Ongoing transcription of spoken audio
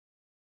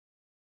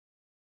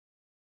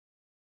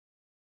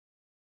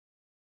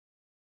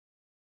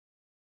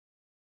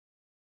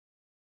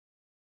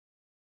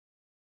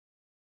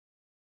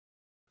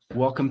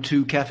Welcome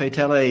to Cafe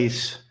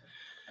Tele's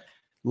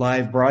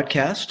live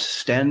broadcast,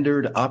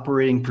 standard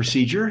operating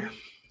procedure.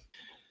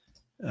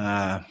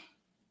 I'm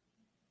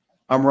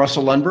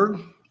Russell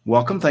Lundberg.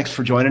 Welcome. Thanks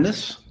for joining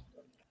us.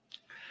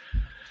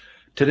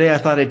 Today, I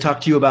thought I'd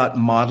talk to you about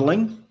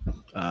modeling,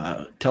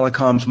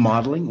 telecoms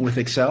modeling with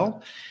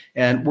Excel.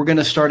 And we're going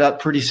to start out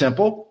pretty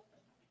simple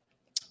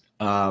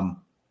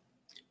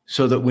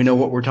so that we know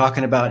what we're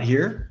talking about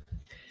here.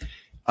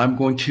 I'm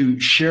going to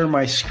share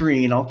my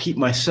screen. I'll keep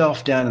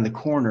myself down in the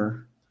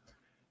corner,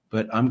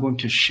 but I'm going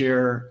to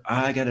share.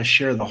 I got to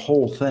share the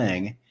whole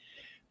thing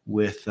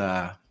with,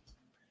 yeah.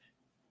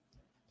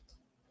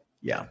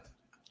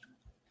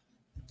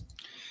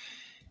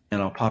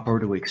 And I'll pop over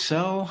to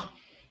Excel.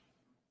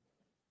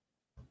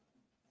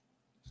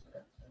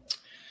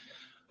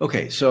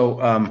 Okay,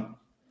 so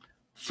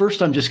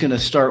first I'm just going to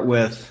start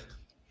with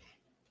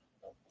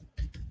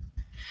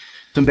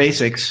some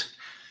basics.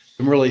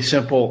 Some really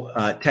simple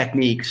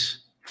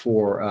techniques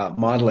for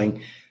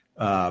modeling.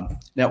 Now,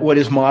 what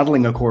is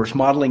modeling? Of course,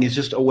 modeling is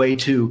just a way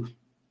to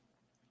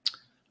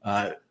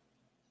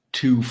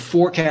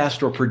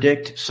forecast or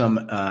predict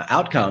some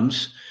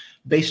outcomes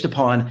based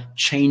upon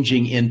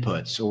changing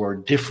inputs or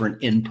different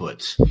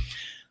inputs.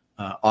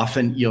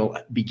 Often, you'll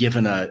be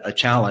given a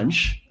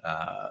challenge,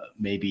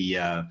 maybe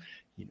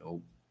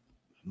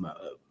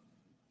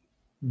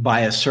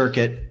by a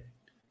circuit.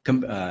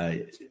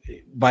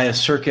 By a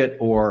circuit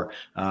or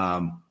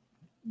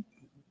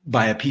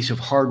by a piece of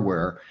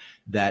hardware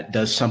that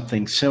does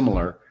something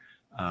similar,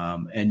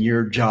 and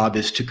your job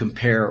is to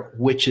compare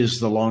which is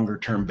the longer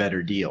term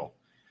better deal.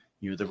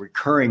 The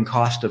recurring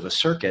cost of a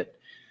circuit,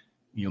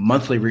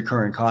 monthly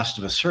recurring cost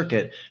of a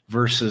circuit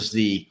versus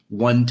the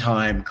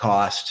one-time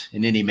cost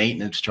and any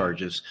maintenance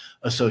charges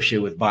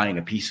associated with buying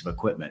a piece of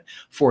equipment.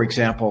 For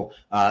example,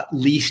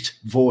 leased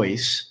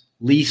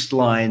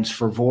lines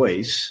for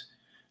voice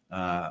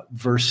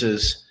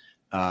versus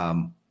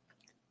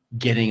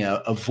getting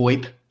a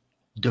VoIP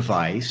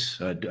device,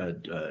 a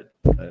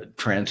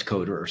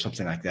transcoder or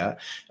something like that,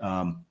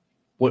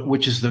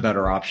 which is the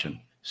better option.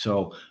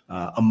 So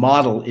a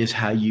model is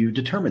how you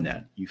determine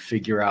that. You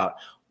figure out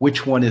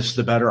which one is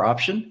the better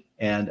option,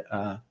 and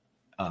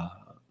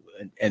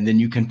then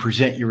you can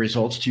present your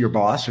results to your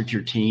boss or to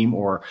your team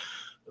or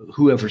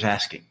whoever's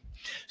asking.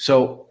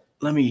 So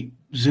let me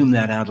zoom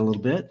that out a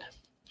little bit.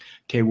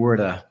 Okay, we're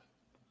at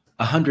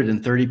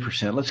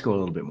 130%. Let's go a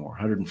little bit more,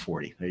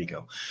 140. There you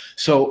go.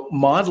 So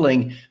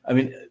modeling,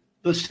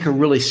 let's take a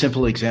really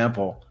simple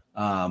example.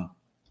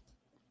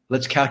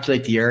 Let's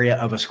calculate the area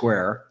of a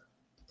square.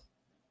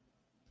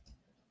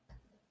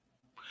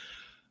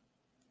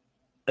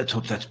 Let's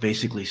hope that's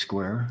basically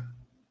square.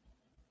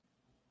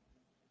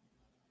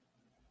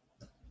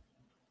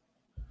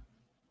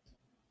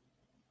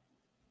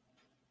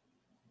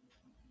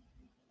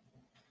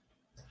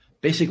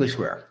 Basically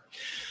square.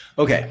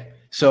 Okay.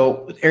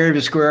 So area of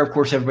a square, of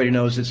course, everybody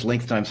knows it's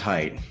length times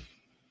height.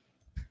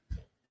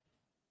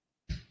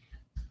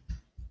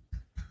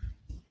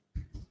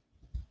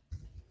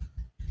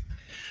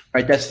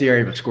 Right, that's the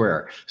area of a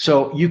square.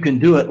 So you can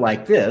do it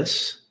like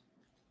this.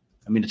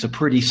 It's a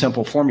pretty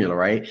simple formula,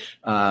 right?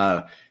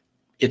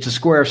 It's a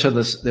square, so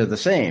they're the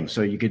same.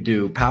 So you could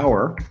do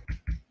power.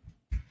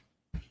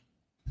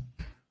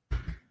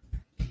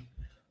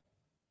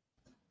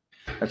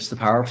 That's the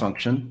power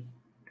function.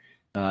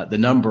 The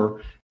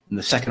number. And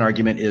the second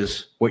argument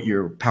is what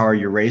your power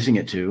you're raising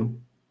it to.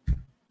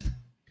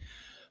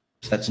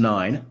 So that's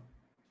 9.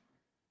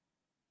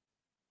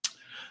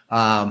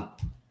 But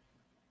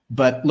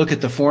look at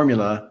the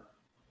formula.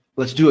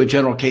 Let's do a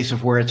general case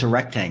of where it's a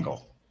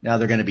rectangle. Now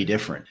they're going to be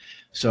different.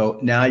 So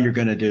now you're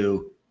going to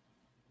do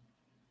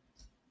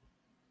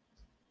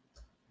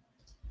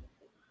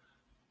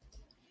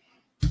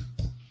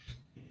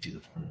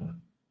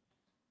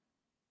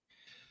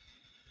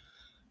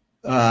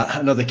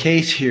another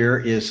case here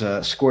is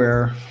a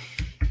square.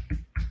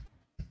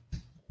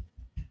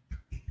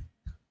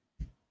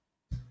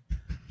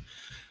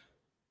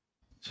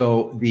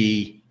 So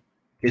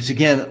it's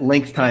again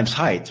length times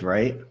height,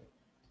 right?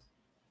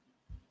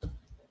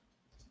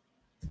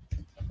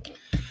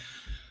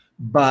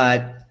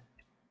 But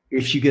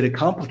if you get it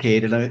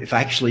complicated, if I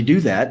actually do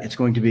that, it's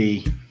going to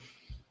be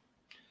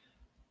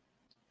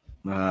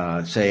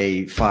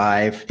say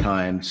 5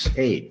 times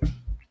 8,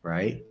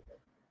 right?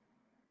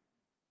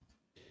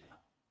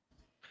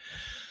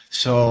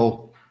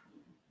 So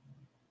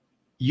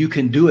you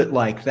can do it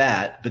like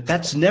that, but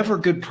that's never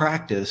good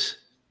practice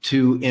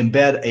to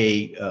embed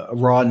a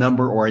raw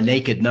number or a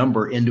naked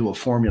number into a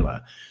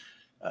formula.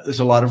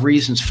 There's a lot of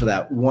reasons for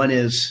that. One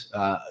is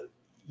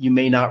you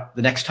may not,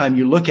 the next time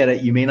you look at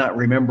it, you may not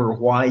remember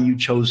why you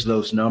chose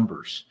those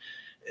numbers.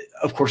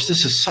 Of course,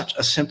 this is such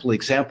a simple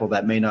example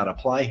that may not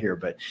apply here,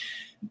 but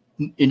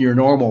in your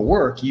normal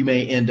work, you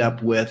may end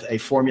up with a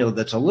formula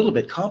that's a little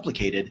bit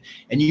complicated,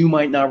 and you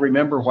might not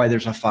remember why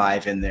there's a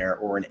 5 in there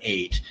or an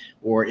 8,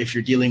 or if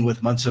you're dealing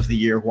with months of the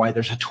year, why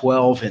there's a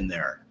 12 in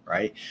there,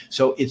 right?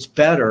 So it's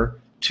better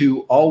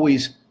to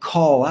always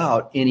call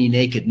out any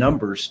naked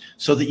numbers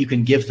so that you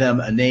can give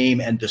them a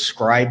name and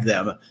describe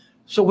them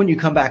So when you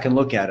come back and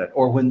look at it,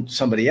 or when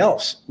somebody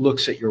else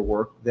looks at your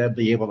work, they'll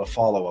be able to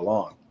follow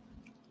along.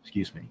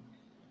 Excuse me.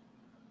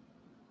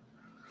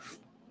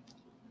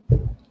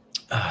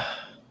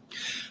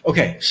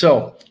 Okay,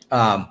 so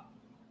I'm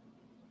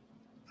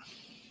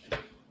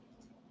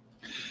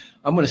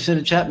going to send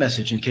a chat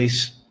message in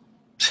case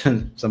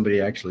somebody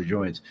actually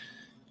joins.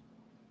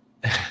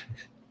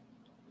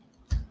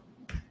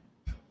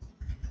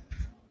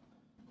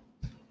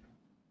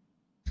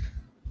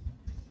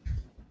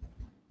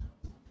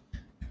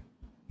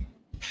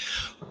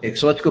 Okay,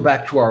 so let's go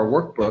back to our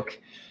workbook.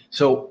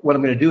 So what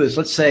I'm going to do is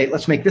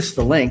let's make this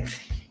the length.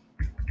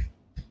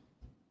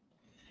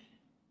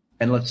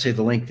 And let's say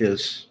the length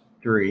is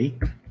 3,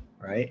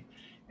 right?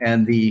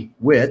 And the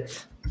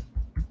width,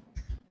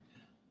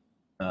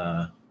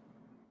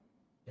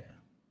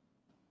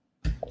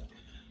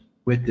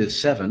 width is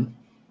 7,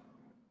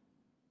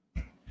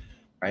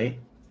 right?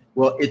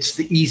 Well, it's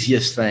the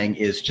easiest thing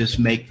is just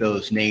make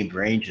those named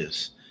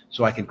ranges.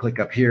 So I can click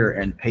up here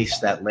and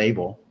paste that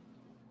label.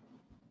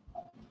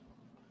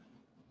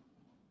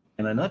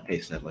 Can I not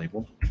paste that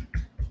label?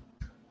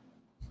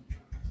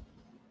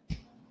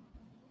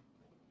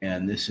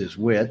 And this is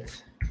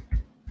width.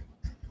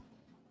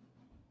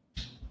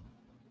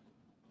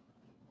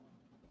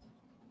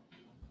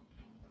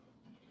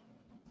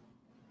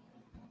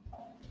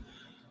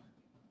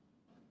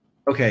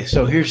 Okay,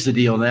 so here's the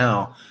deal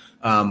now.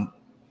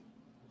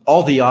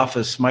 All the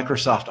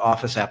Microsoft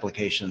Office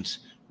applications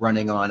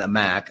running on a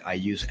Mac, I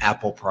use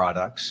Apple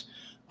products,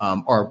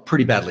 are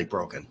pretty badly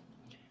broken.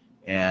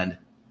 And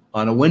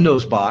on a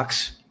Windows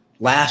box,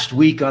 last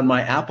week on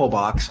my Apple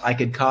box, I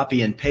could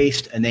copy and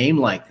paste a name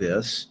like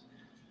this,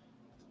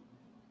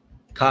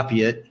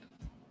 copy it,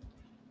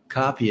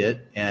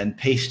 and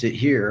paste it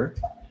here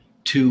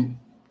to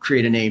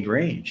create a named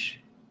range.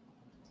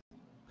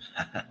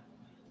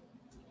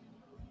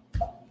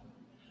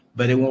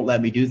 But it won't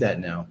let me do that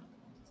now.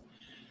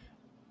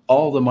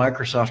 All the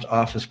Microsoft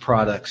Office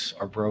products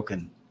are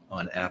broken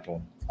on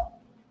Apple.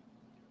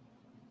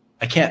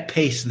 I can't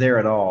paste there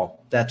at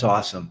all. That's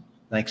awesome.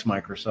 Thanks,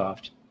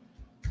 Microsoft.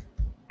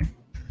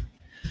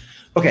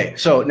 Okay,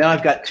 so now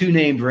I've got 2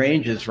 named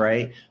ranges,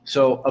 right?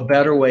 So a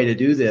better way to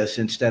do this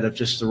instead of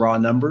just the raw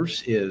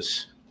numbers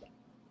is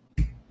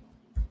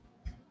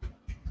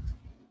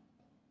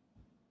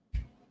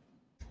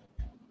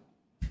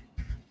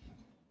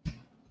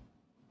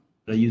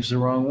I used the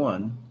wrong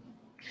one.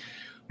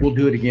 We'll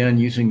do it again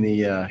using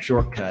the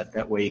shortcut.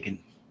 That way you can,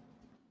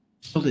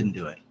 still didn't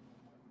do it.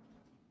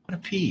 What a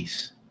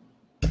piece.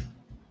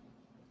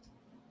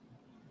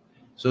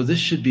 So this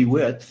should be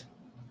width.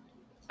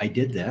 I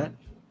did that.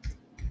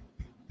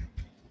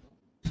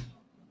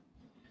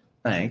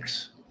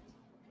 Thanks.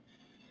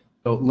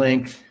 So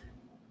length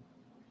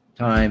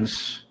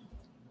times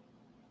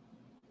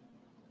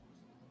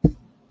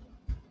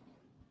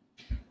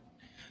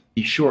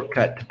the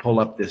shortcut to pull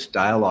up this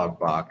dialog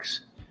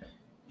box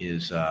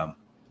is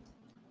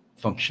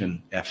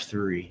function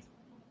F3.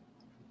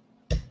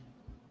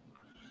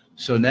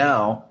 So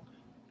now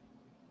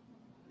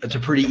it's a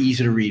pretty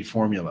easy to read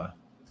formula.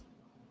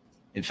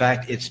 In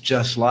fact, it's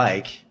just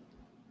like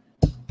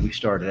we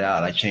started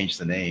out. I changed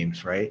the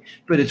names, right?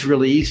 But it's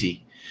really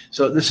easy.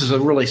 So this is a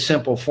really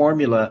simple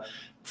formula.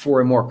 For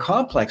a more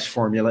complex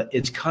formula,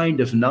 it's kind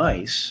of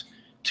nice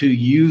to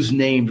use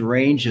named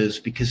ranges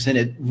because then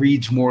it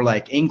reads more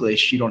like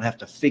English. You don't have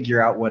to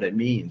figure out what it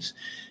means.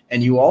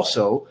 And you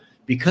also,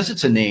 because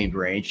it's a named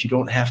range, you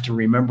don't have to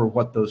remember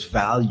what those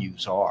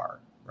values are,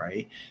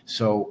 right?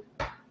 So,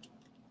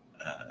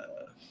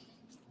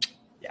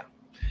 yeah.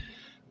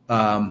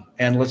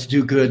 And let's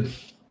do good.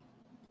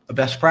 A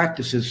best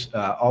practice is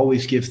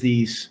always give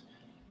these,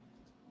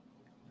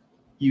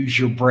 use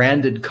your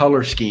branded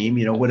color scheme,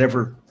 you know,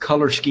 whatever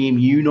color scheme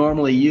you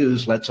normally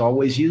use, let's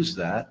always use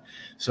that.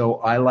 So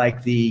I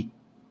like the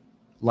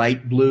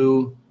light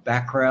blue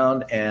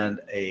background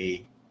and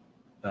a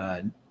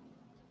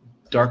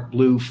dark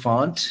blue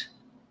font,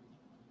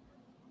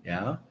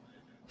 yeah,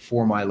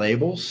 for my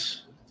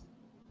labels.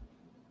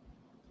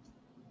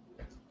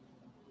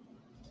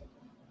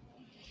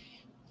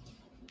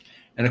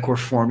 And of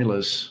course,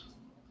 formulas,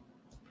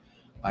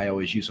 I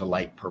always use a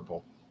light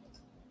purple.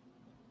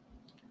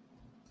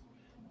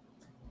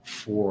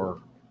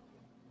 For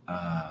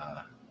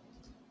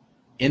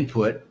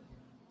input,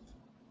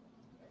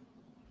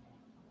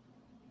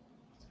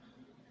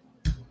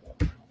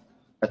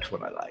 that's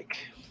what I like.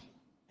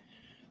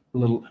 A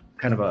little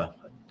kind of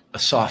a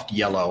soft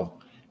yellow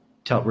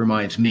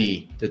reminds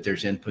me that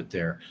there's input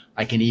there.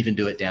 I can even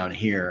do it down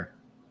here,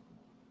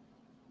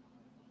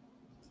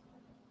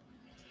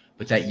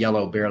 but that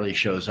yellow barely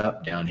shows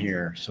up down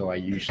here. So I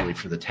usually,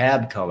 for the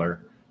tab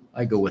color,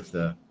 I go with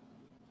the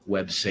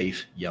web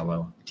safe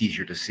yellow. It's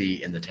easier to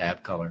see in the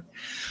tab color.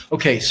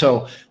 Okay,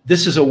 so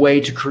this is a way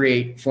to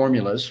create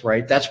formulas,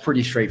 right? That's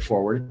pretty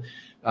straightforward.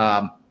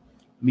 Let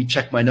me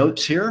check my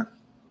notes here.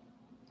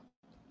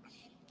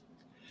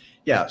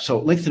 Yeah, so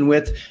length and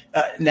width.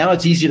 Now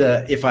it's easy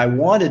to, if I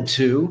wanted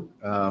to,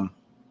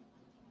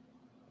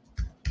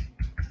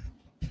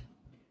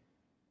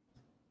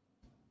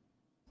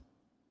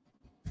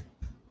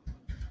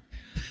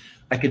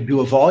 could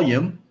do a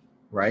volume,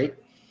 right?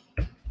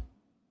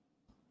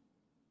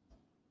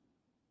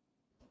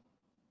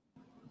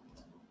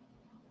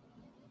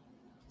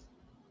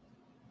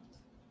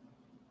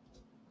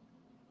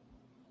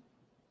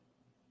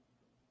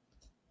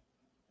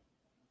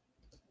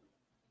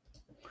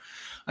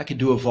 I could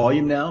do a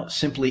volume now,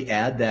 simply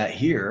add that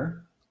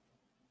here.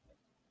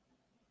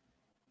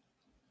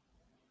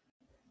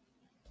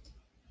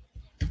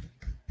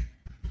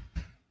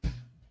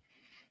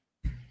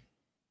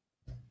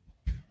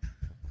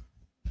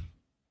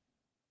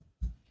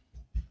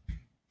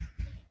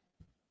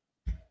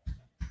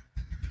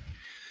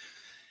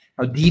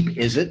 How deep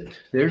is it?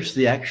 There's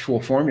the actual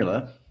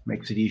formula,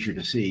 makes it easier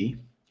to see.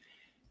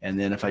 And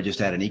then if I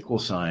just add an equal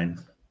sign,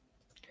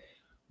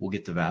 we'll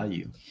get the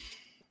value.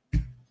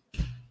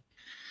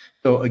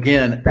 So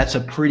again, that's a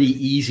pretty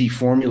easy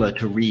formula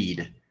to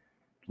read.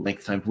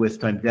 Length times width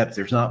times depth.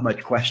 There's not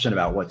much question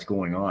about what's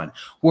going on.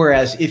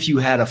 Whereas if you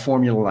had a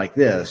formula like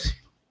this,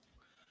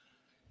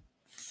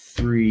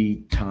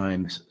 3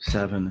 times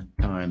 7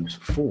 times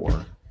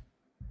 4,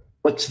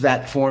 what's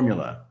that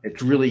formula?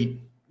 It's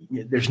really,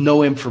 there's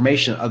no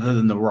information other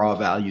than the raw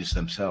values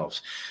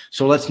themselves.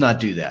 So let's not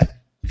do that.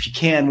 If you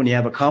can, when you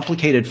have a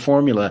complicated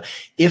formula,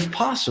 if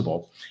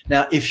possible.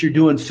 Now, if you're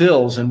doing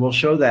fills, and we'll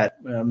show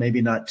that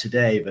maybe not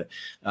today, but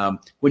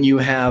when you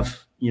have,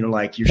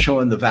 like you're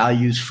showing the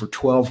values for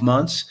 12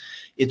 months,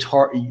 it's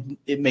hard.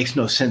 It makes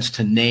no sense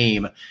to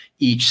name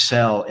each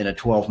cell in a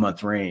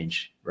 12-month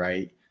range,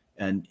 right?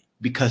 And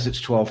because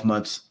it's 12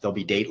 months, there'll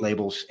be date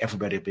labels.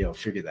 Everybody will be able to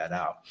figure that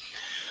out.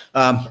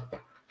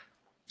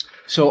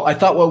 So I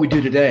thought what we do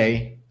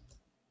today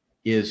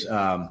is,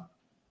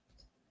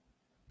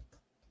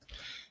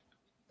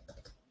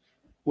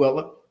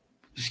 well,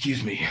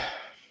 excuse me.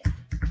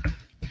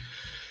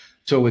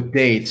 So with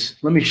dates,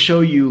 let me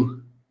show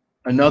you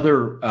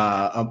another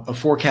a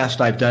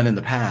forecast I've done in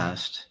the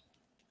past.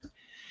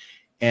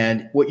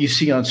 And what you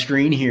see on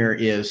screen here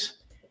is,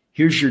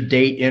 here's your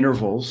date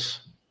intervals,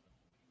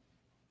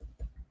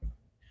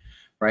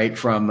 right?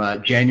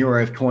 From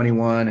January of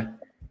 21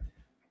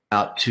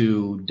 out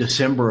to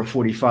December of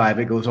 45.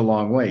 It goes a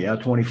long way,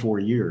 24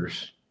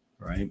 years,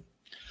 right?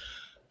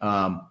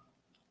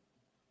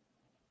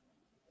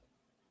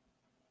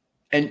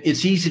 And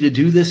it's easy to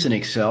do this in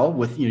Excel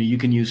with, you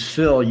can use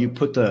fill. You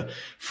put the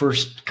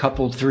first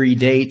couple, 3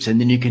 dates,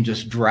 and then you can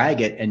just drag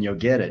it and you'll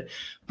get it.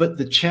 But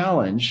the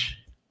challenge,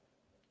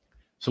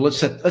 so let's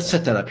set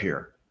that up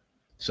here.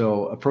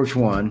 So approach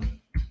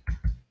 1.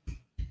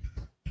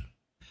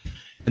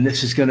 And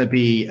this is going to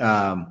be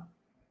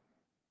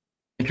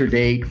enter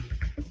date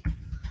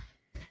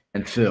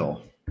and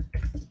fill.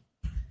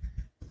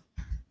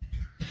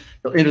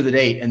 So enter the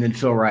date and then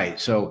fill right.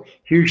 So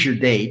here's your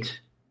date.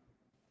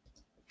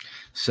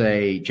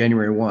 Say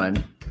January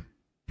 1.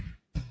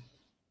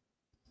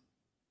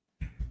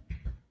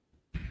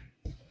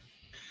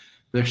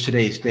 There's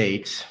today's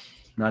dates,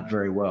 not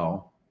very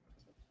well.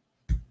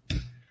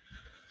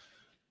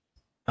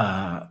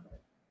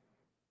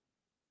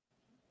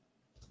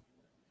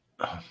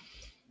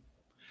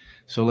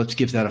 So let's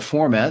give that a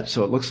format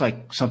so it looks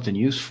like something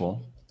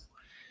useful.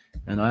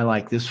 And I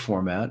like this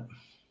format.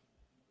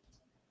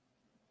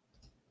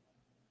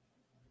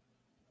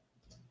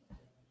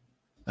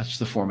 That's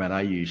the format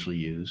I usually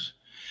use.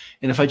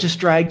 And if I just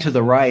drag to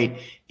the right,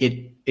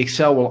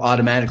 Excel will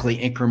automatically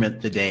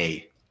increment the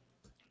day.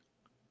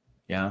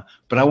 Yeah,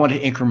 but I want to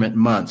increment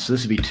months. So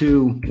this would be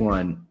 2,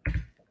 1.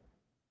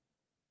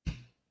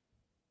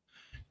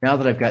 Now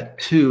that I've got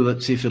 2,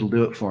 let's see if it'll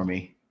do it for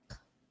me.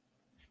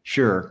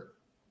 Sure.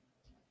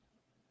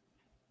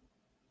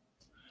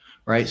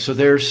 Right, so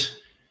there's,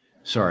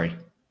 sorry,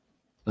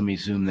 let me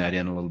zoom that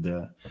in a little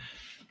bit.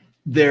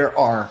 There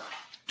are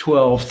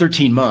 12,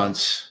 13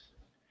 months.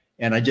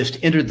 And I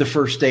just entered the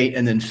first date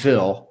and then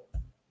fill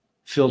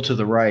to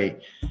the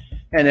right,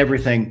 and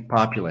everything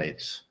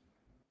populates,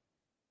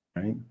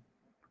 right?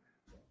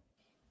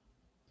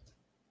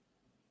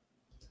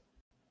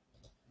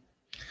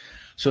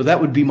 So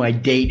that would be my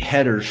date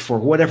headers for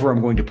whatever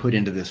I'm going to put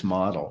into this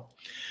model.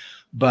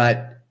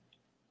 But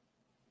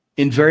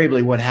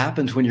invariably what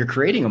happens when you're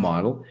creating a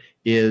model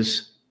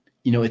is,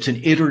 it's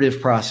an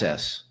iterative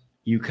process.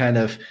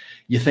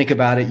 You think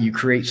about it, you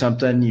create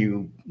something,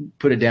 you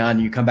put it down,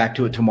 you come back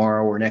to it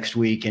tomorrow or next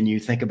week, and you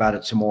think about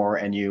it some more,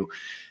 and you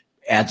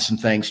add some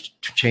things,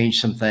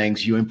 change some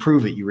things, you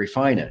improve it, you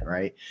refine it,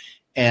 right?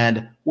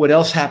 And what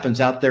else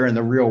happens out there in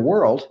the real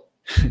world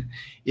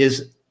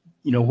is,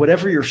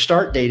 whatever your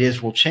start date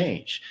is will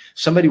change.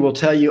 Somebody will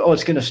tell you, oh,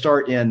 it's going to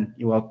start in,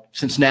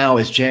 since now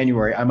is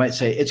January, I might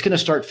say it's going to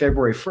start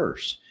February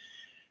 1st,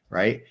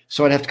 right?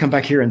 So I'd have to come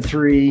back here in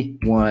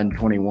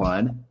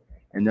 3/1/21.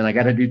 And then I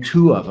got to do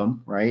 2 of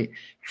them, right?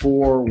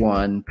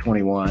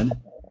 4/1/21.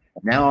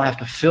 Now I'll have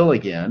to fill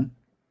again.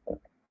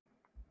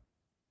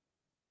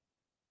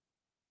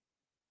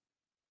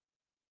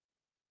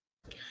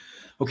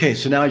 Okay,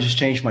 so now I just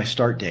changed my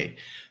start date.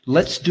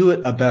 Let's do it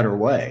a better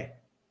way,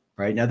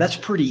 right? Now that's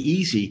pretty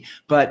easy,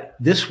 but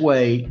this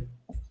way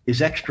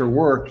is extra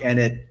work, and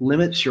it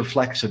limits your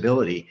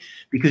flexibility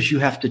because you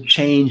have to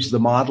change the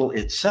model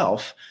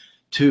itself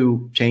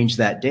to change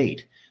that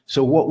date.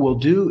 So what we'll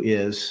do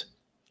is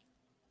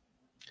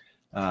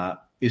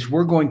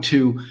we're going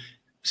to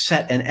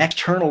set an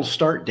external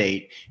start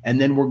date, and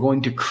then we're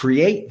going to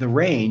create the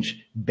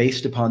range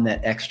based upon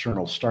that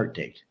external start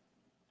date.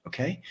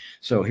 Okay,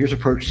 so here's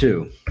approach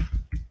 2.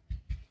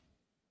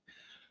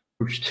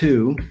 Approach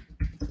 2,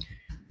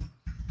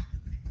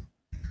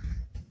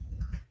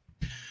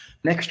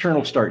 an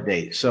external start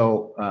date.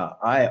 So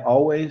I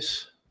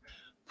always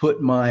put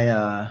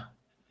my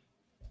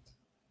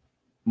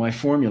my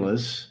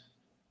formulas,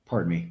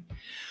 pardon me,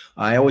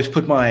 I always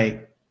put my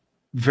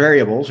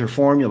variables or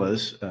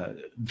formulas,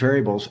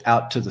 variables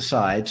out to the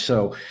side.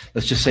 So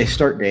let's just say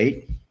start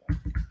date.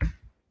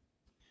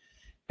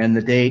 And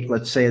the date,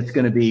 let's say it's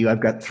going to be,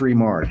 I've got 1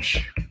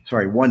 March.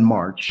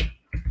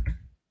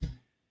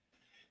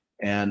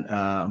 And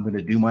I'm going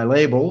to do my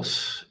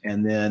labels.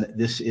 And then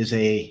this is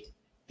a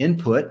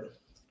input,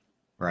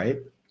 right?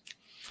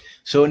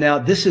 So now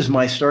this is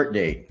my start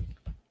date.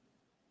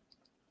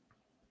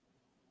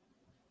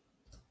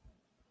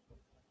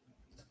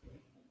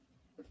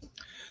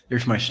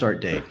 There's my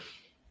start date.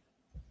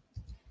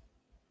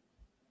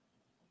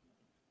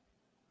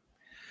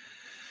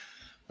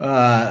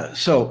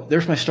 So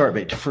there's my start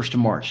date, 1st of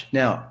March.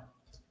 Now,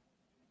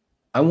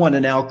 I want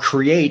to now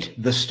create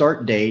the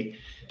start date.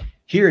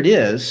 Here it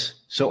is.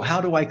 So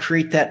how do I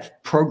create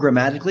that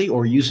programmatically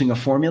or using a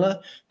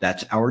formula?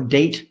 That's our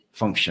date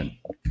function.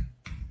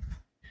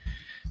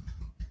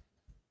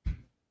 And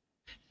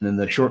then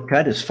the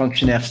shortcut is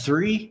function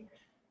F3.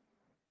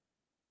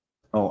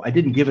 Oh, I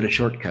didn't give it a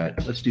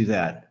shortcut. Let's do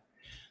that.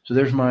 So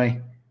there's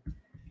my,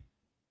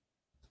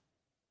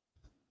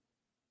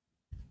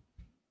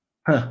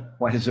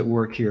 why does it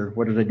work here?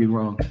 What did I do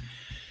wrong?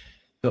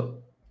 So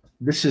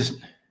this is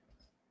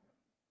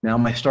now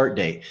my start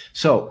date.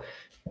 So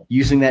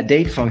using that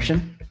date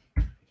function,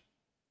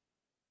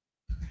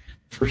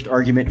 first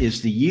argument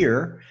is the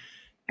year,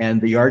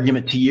 and the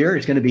argument to year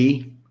is going to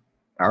be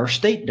our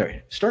start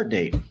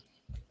date.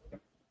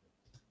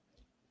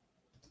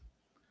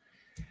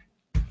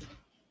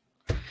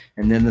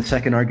 And then the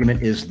second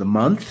argument is the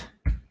month.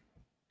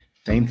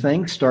 Same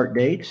thing, start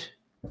date.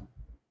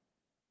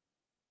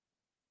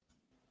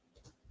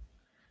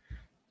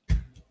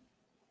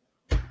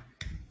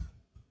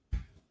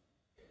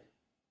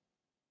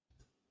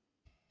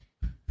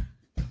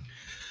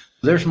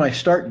 There's my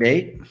start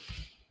date.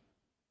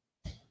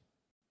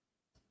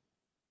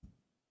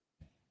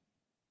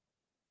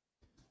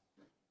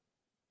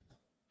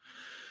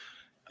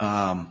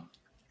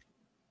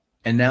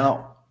 And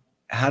now,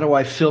 how do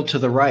I fill to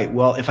the right?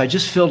 Well, if I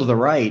just fill to the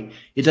right,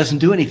 it doesn't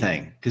do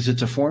anything because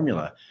it's a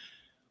formula.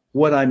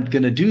 What I'm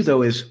going to do,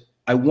 though, is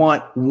I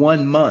want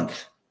 1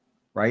 month,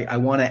 right? I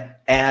want to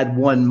add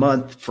 1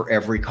 month for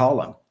every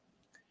column.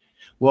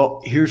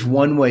 Well, here's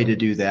one way to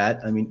do that.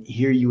 I mean,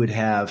 here you would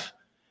have,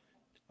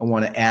 I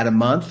want to add a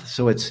month,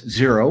 so it's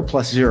 0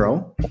 plus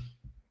 0.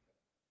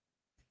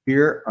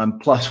 Here, I'm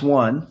plus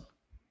 1.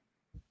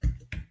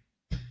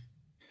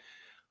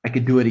 I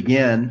could do it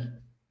again,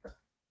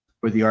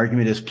 where the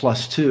argument is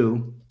plus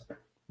 2,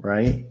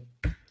 right?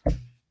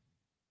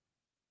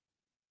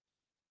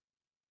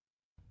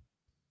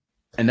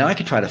 And now I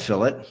could try to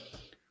fill it.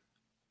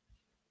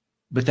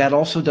 But that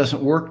also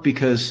doesn't work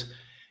because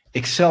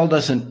Excel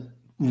doesn't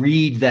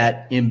read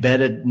that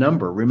embedded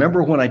number.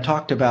 Remember when I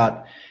talked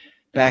about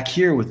back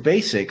here with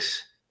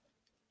basics,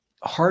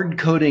 hard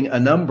coding a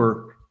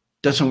number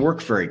doesn't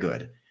work very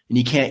good, and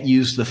you can't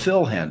use the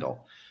fill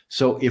handle.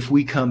 So if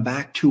we come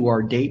back to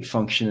our date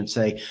function and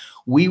say,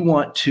 we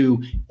want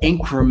to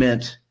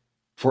increment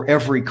for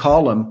every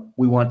column,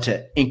 we want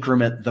to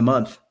increment the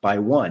month by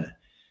 1.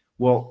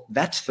 Well,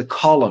 that's the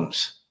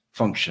columns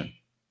function.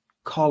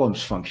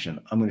 Columns function.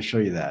 I'm going to show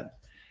you that.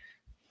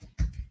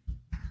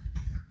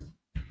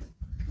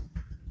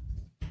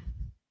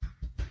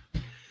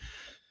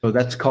 So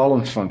that's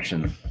columns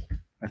function.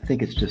 I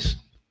think it's just,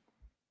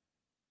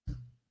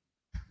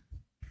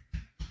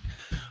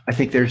 I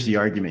think there's the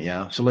argument,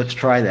 yeah. So let's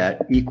try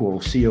that. Equal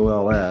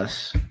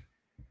COLS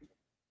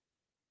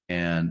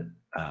and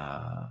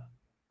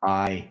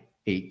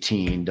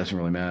I18, doesn't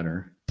really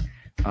matter.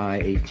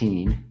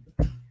 I18.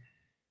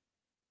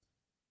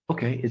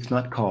 Okay, it's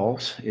not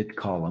calls, it's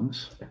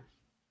columns.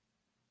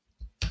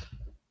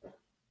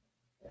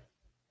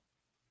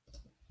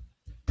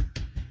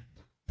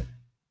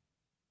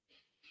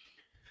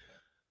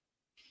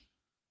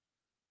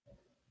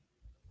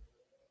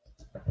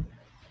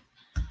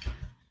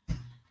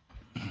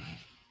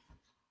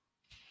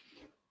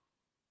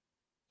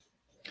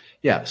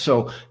 Yeah,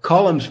 so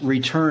columns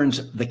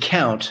returns the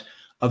count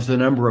of the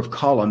number of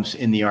columns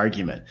in the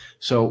argument.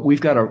 So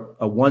we've got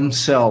a one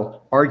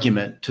cell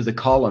argument to the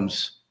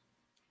columns,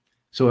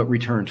 so it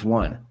returns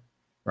 1,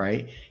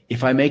 right?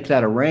 If I make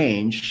that a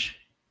range,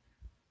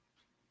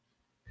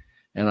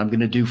 and I'm going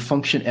to do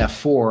function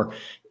F4,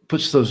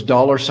 puts those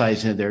dollar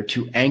signs in there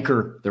to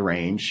anchor the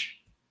range.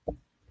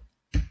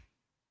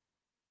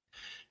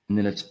 and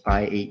then it's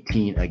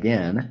I-18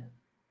 again.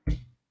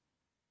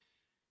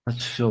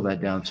 Let's fill that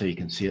down so you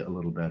can see it a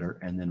little better,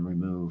 and then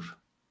remove.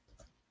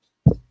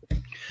 So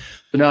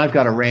now I've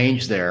got a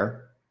range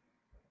there,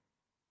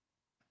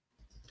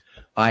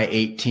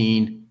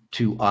 I-18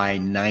 to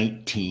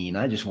I-19.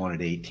 I just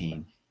wanted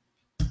 18.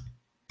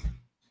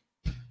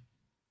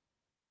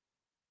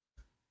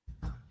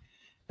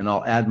 And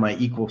I'll add my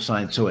equal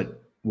sign so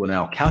it will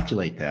now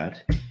calculate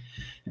that.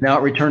 Now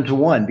it returned to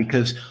 1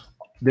 because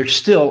there's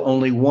still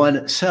only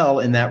one cell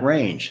in that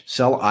range,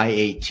 cell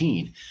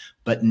I-18.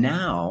 But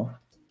now,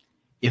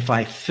 if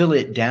I fill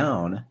it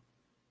down,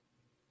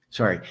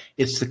 sorry,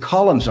 it's the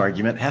columns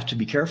argument. I have to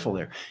be careful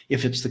there.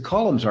 If it's the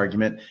columns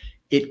argument,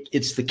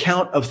 it's the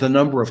count of the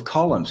number of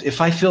columns.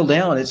 If I fill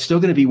down, it's still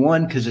going to be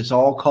 1 because it's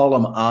all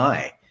column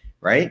I,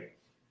 right?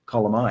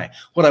 Column I.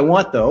 What I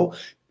want, though,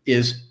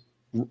 is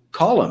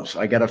columns.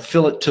 I got to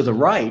fill it to the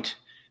right.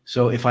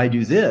 So if I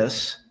do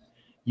this,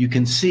 you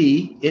can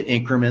see it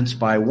increments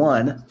by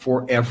 1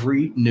 for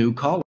every new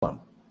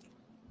column.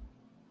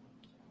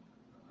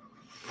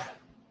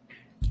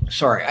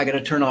 Sorry, I got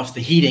to turn off the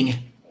heating.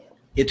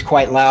 It's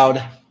quite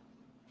loud.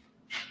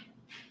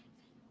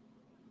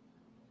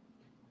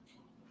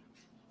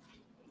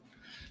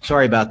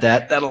 Sorry about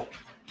that. That'll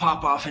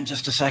pop off in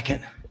just a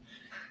second.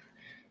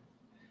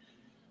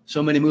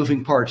 So many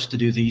moving parts to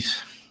do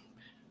these.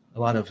 A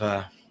lot of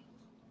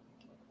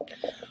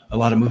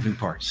moving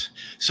parts.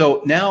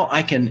 So now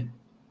I can,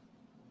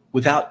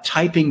 without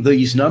typing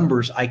these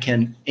numbers, I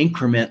can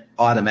increment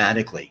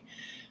automatically.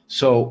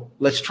 So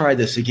let's try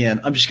this again.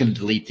 I'm just going to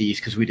delete these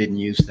because we didn't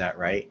use that,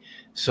 right?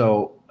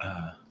 So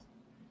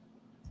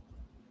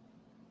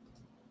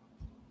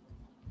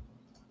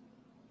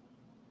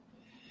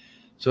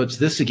so it's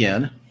this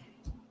again.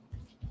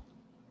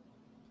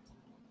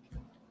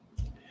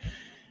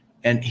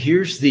 And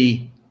here's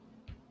the,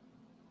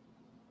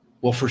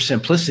 well, for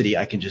simplicity,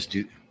 I can just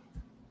do,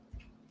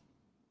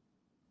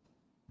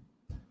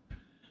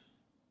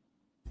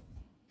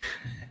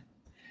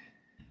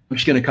 I'm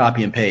just going to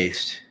copy and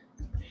paste,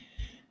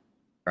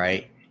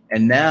 right?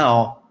 And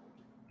now,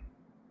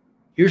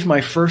 here's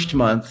my first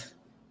month,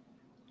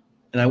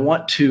 and I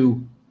want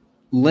to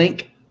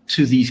link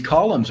to these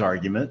columns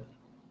argument,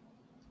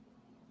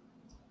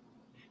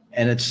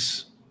 and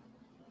it's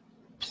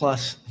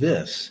plus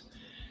this.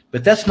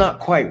 But that's not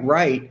quite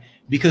right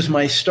because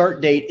my start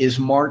date is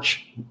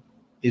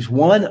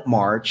 1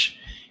 March,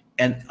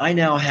 and I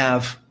now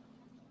have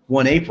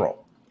 1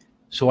 April.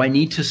 So I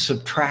need to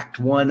subtract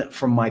 1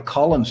 from my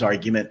columns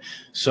argument.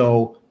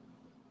 So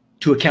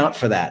to account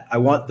for that, I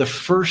want the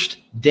first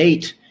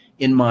date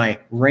in my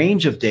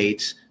range of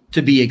dates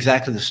to be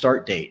exactly the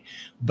start date.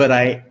 But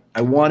I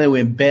want to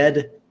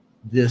embed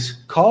this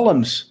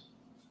columns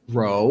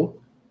row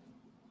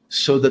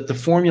so that the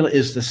formula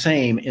is the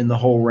same in the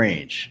whole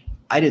range.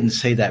 I didn't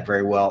say that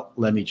very well.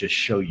 Let me just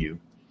show you.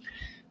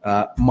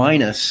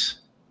 Minus,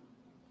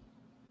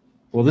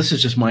 well, this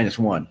is just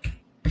 -1.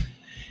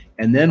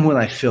 And then when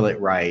I fill it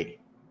right,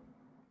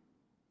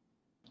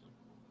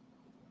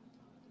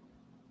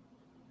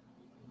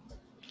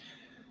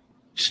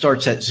 it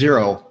starts at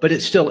 0, but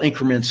it still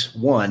increments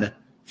 1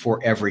 for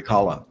every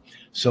column.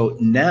 So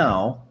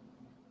now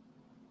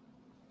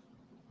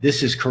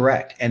this is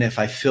correct. And if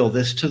I fill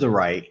this to the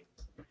right,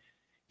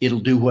 it'll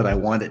do what I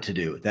want it to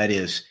do. That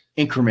is,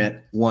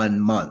 increment 1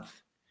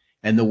 month.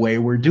 And the way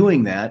we're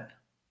doing that,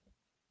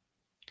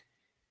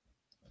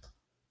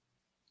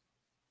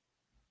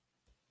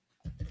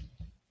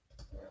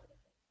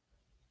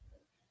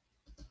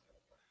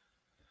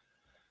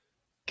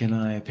 can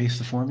I paste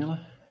the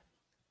formula?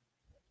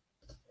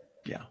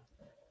 Yeah.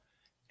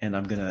 And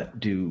I'm going to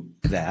do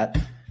that.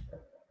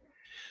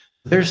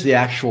 There's the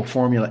actual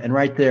formula. And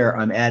right there,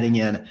 I'm adding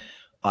in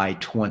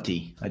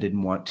I-20. I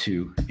didn't want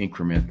to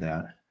increment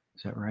that.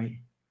 Is that right?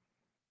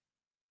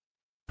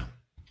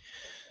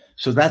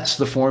 So that's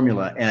the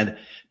formula. And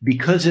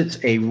because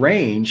it's a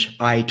range,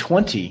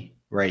 I-20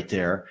 right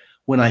there,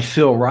 when I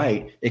fill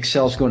right,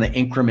 Excel's going to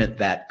increment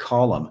that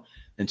column.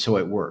 And so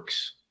it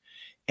works.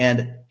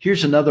 And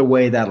here's another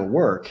way that'll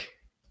work.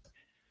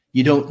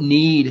 You don't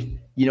need,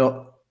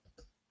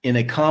 in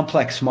a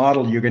complex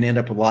model, you're going to end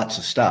up with lots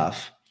of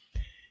stuff.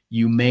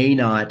 You may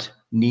not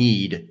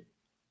need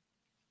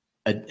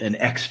an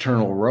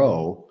external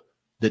row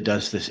that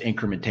does this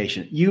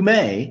incrementation. You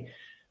may.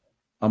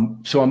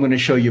 So I'm going to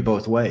show you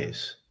both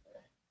ways.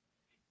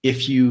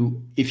 If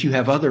you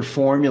have other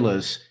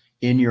formulas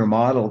in your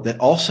model that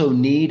also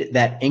need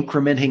that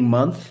incrementing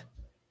month,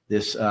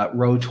 this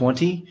row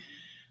 20,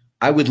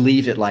 I would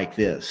leave it like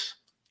this.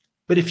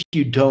 But if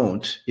you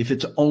don't, if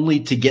it's only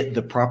to get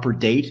the proper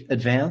date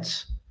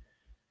advance,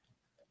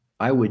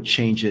 I would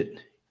change it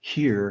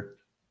here.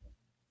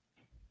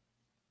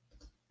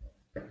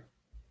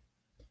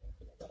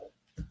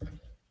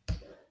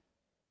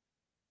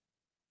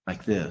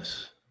 Like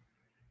this.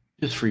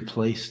 Just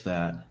replace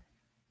that.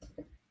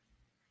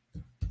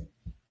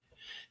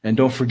 And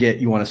don't forget,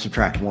 you want to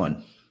subtract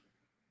 1.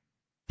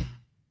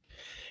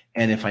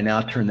 And if I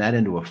now turn that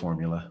into a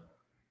formula,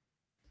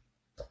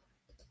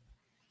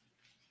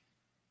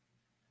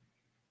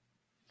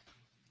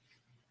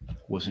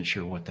 Wasn't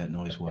sure what that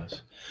noise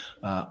was.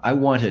 I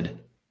wanted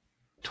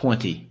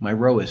 20. My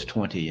row is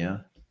 20, yeah?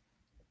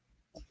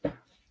 I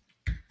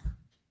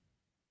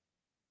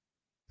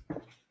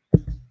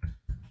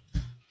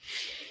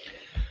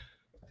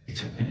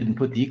didn't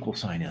put the equal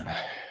sign in.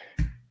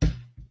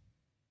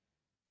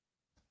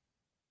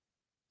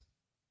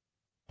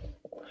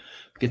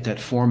 Get that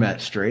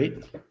format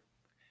straight.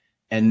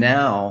 And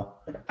now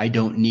I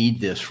don't need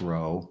this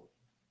row.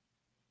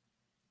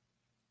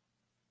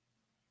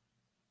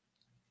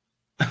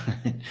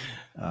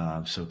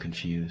 I'm so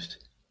confused.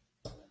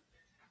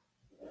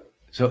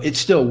 So it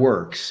still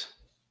works,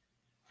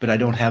 but I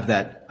don't have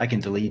that. I can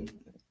delete.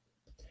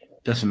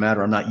 Doesn't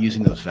matter. I'm not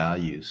using those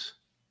values.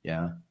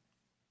 Yeah.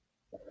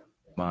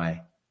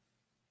 My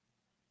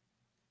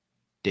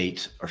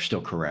dates are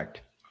still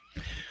correct.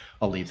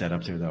 I'll leave that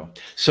up there though.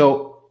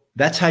 So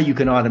that's how you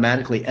can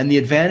automatically, and the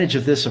advantage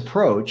of this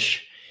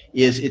approach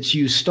is it's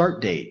use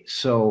start date.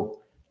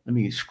 So let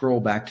me scroll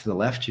back to the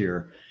left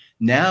here.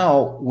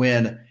 Now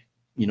when,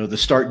 you know, the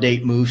start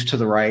date moves to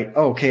the right,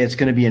 oh, okay, it's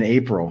going to be in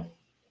April.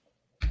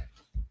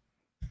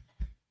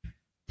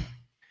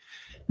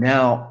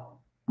 Now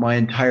my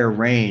entire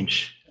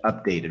range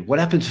updated. What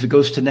happens if it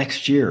goes to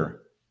next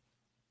year?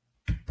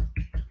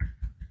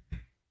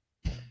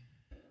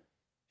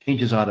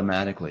 Changes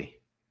automatically.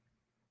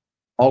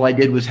 All I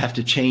did was have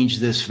to change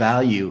this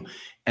value,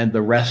 and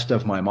the rest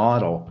of my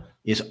model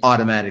is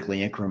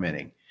automatically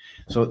incrementing.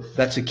 So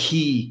that's a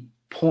key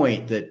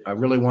point that I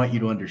really want you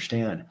to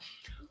understand.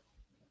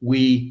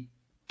 We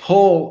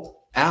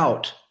pull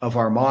out of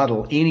our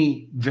model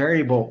any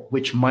variable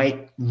which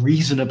might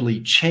reasonably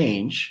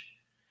change,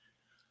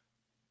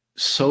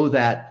 so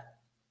that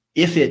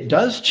if it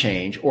does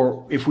change,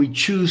 or if we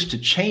choose to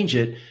change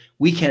it,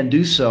 we can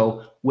do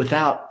so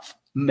without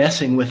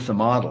messing with the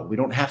model. We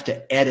don't have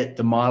to edit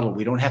the model.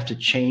 We don't have to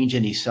change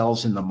any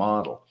cells in the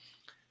model.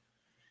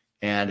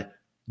 And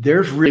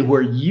there's really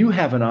where you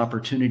have an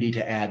opportunity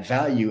to add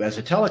value as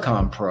a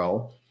telecom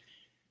pro.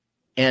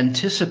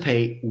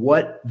 Anticipate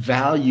what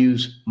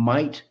values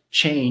might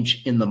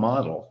change in the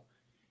model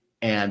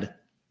and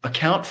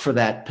account for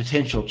that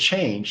potential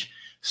change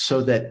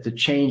so that the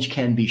change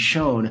can be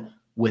shown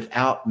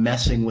without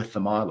messing with the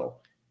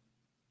model.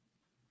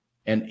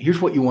 And here's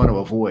what you want to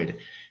avoid.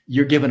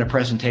 You're giving a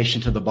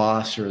presentation to the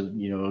boss, or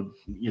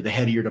you're the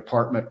head of your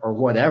department or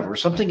whatever,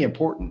 something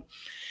important,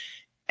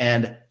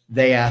 and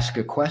they ask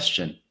a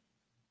question.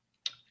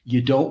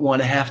 You don't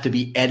want to have to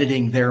be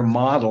editing their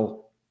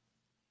model.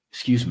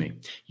 Excuse me.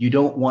 You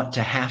don't want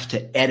to have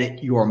to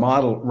edit your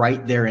model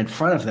right there in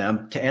front of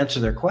them to answer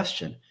their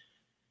question.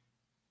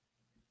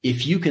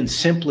 If you can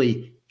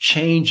simply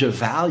change a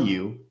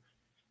value,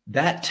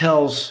 that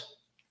tells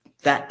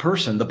that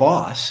person, the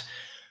boss,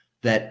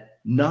 that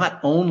not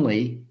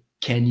only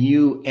can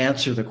you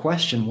answer the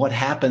question, what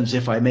happens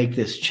if I make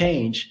this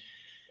change?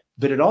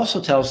 But it also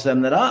tells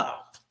them that,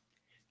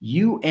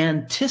 you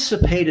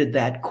anticipated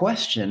that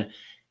question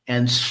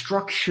and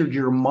structured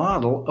your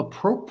model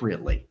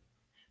appropriately.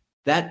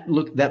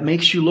 That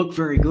makes you look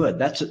very good.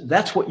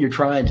 That's what you're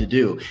trying to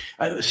do.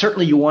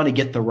 Certainly you want to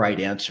get the right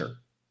answer,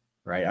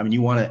 right? I mean,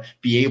 you want to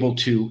be able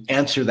to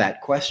answer that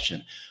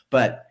question,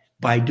 but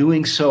by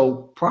doing so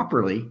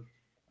properly,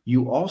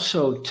 you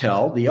also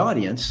tell the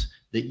audience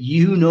that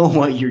you know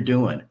what you're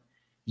doing.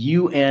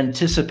 You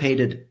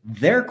anticipated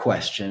their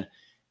question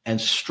and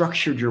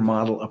structured your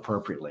model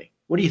appropriately.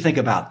 What do you think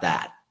about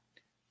that?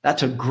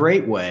 That's a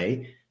great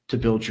way to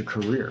build your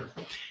career.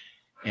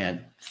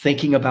 And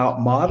thinking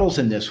about models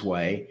in this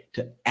way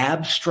to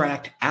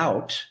abstract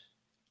out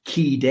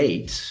key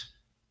dates,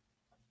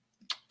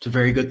 it's a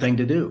very good thing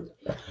to do.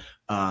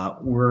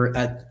 We're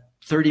at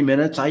 30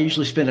 minutes. I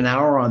usually spend an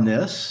hour on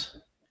this.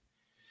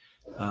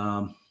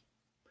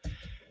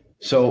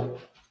 So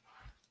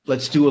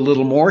let's do a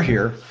little more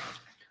here.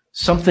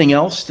 Something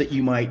else that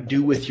you might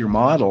do with your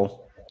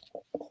model,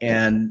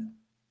 and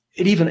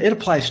it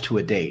applies to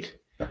a date.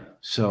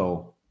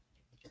 So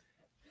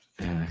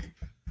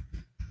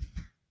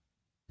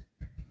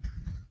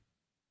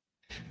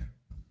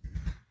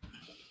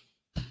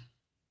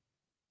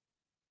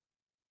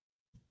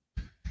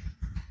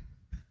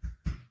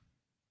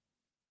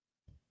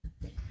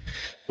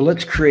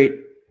let's create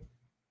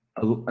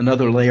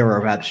another layer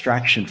of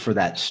abstraction for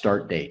that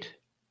start date.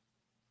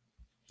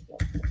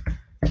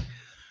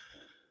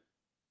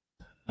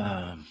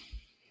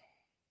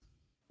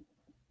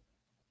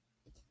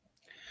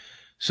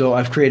 So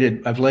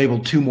I've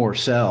labeled two more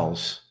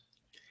cells,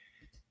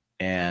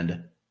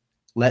 and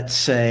let's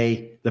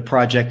say the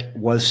project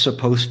was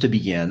supposed to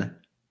begin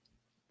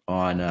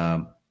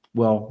on,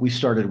 we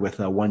started with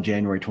 1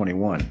 January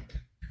 21.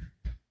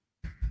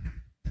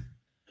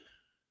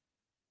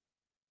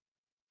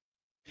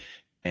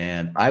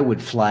 And I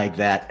would flag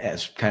that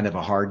as kind of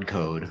a hard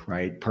code,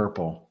 right?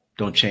 Purple,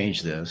 don't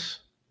change this.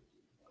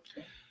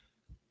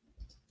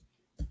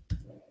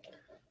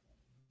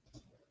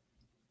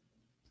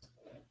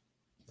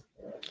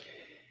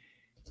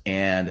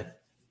 And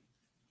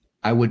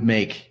I would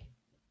make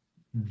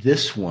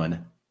this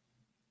one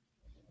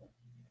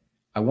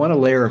I want a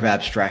layer of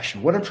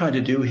abstraction. What I'm trying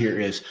to do here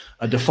is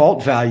a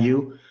default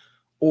value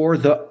or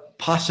the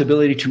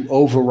possibility to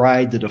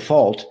override the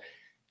default,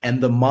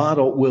 and the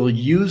model will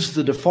use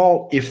the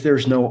default if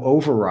there's no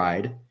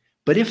override.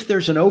 But if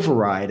there's an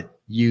override,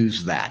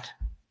 use that.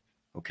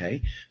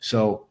 Okay,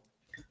 so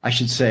I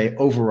should say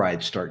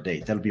override start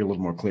date. That'll be a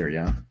little more clear,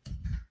 yeah?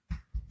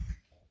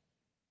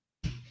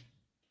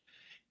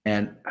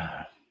 And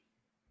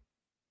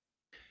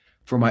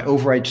for my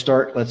override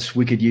start,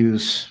 we could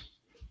use,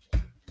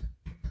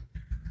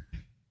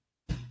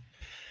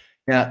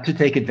 now to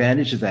take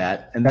advantage of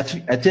that, and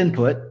that's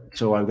input,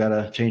 so I've got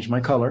to change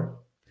my color.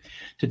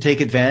 To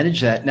take advantage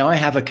of that, now I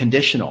have a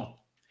conditional.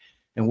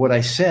 And what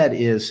I said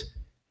is,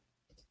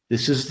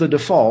 this is the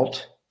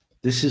default,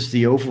 this is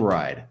the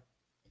override.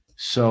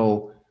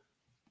 So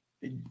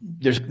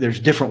there's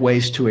different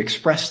ways to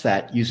express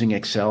that using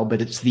Excel,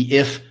 but it's the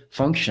if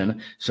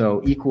function.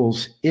 So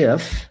equals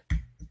if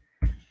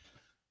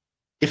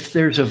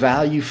there's a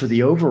value for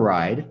the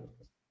override,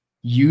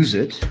 use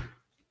it.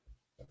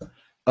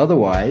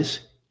 Otherwise,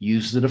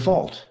 use the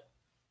default.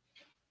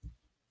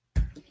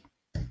 So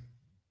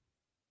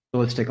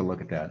let's take a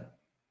look at that.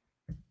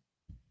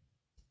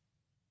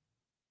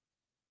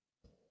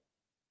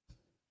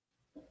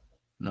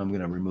 Now I'm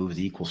going to remove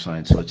the equal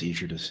sign so it's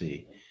easier to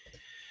see.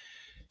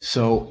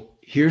 So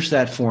here's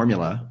that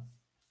formula.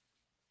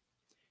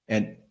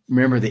 And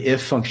remember, the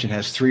if function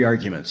has 3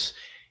 arguments.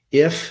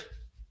 If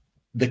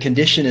the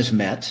condition is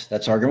met,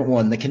 that's argument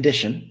 1, the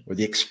condition or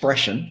the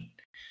expression.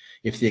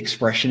 If the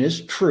expression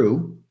is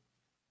true,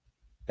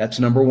 that's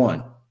number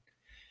 1.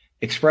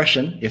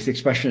 Expression, if the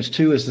expression is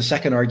 2, is the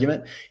second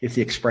argument. If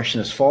the expression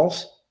is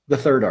false, the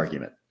third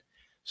argument.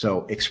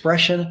 So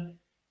expression,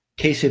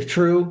 case if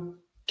true,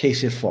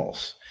 case if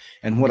false.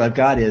 And what I've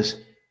got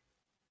is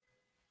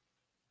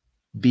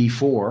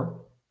B4.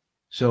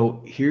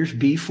 So here's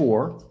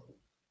B4.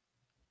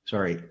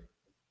 Sorry.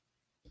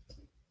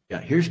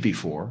 Yeah, here's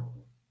B4.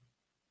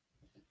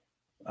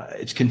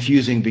 It's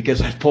confusing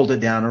because I've pulled it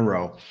down a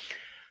row.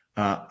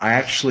 I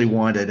actually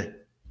wanted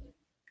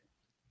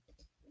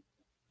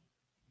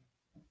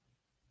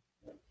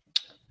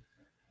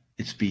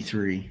it's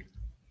B3.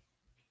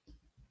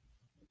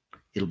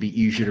 It'll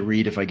be easier to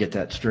read if I get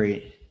that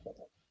straight.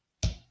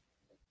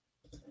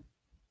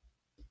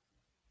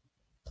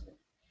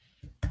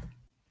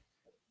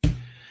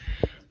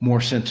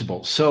 More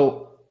sensible.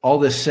 So all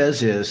this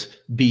says is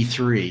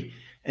B3.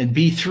 And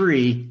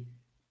B3,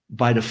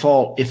 by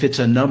default, if it's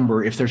a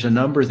number, if there's a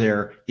number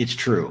there, it's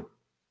true.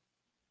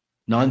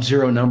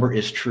 Non-zero number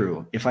is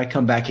true. If I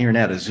come back here and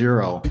add a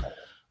 0,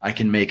 I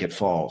can make it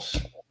false.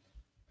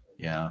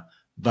 Yeah.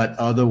 But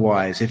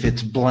otherwise, if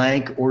it's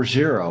blank or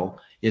 0,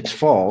 it's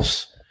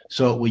false.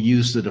 So it will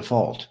use the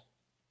default,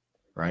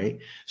 right?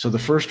 So the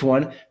first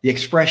one, the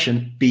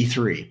expression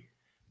B3,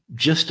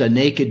 just a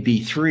naked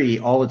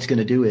B3, all it's going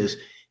to do is,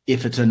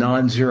 if it's a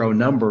non-zero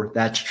number,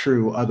 that's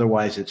true.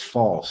 Otherwise, it's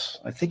false.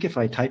 I think if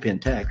I type in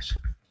text.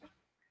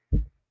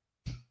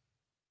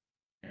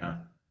 Yeah.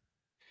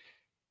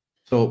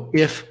 So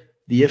if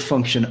the if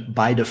function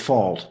by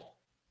default,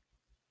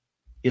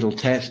 it'll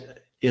test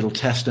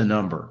a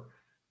number.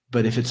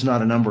 But if it's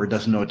not a number, it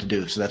doesn't know what to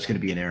do. So that's going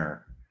to be an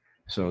error.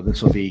 So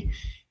this will be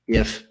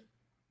if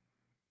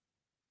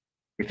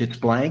it's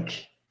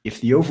blank,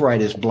 if the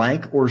override is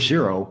blank or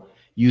 0,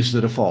 use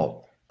the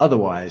default.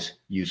 Otherwise,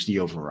 use the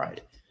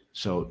override.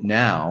 So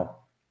now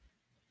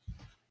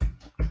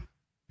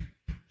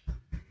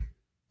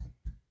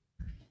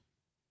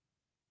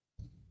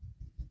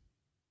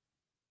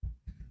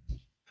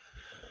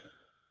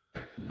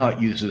it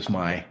uses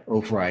my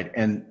override,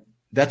 and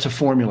that's a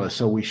formula,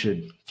 so we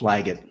should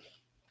flag it,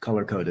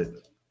 color code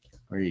it.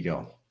 There you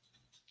go.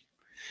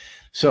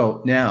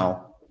 So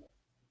now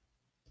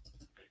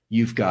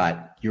you've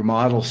got your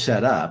model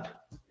set up.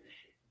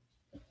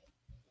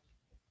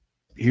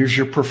 Here's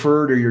your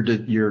preferred or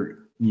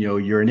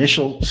your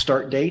initial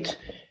start date,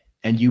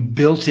 and you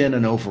built in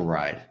an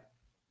override.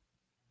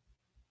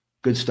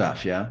 Good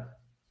stuff, yeah?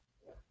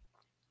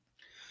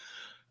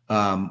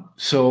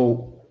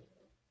 So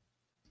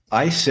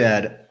I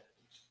said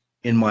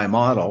in my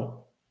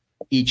model,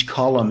 each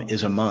column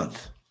is a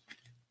month.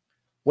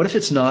 What if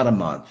it's not a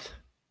month?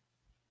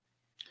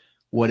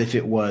 What if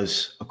it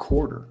was a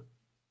quarter?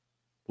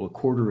 Well, a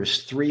quarter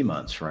is 3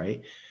 months,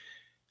 right?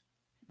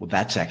 Well,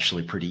 that's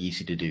actually pretty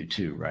easy to do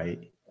too,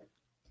 right?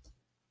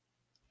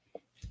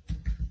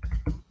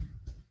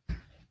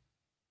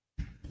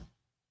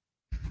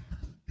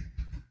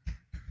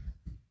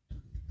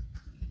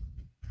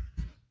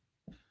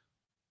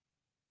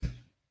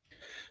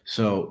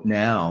 So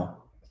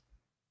now,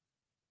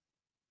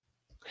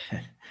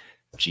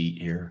 cheat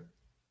here.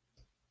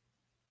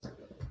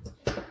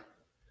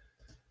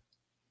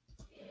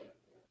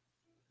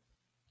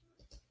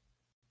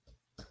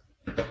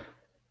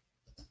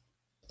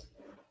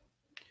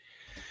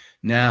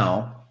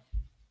 Now,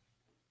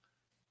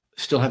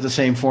 still have the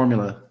same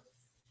formula.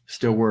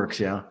 Still works,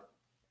 yeah.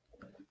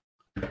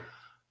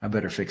 I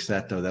better fix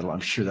that though. I'm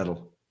sure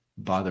that'll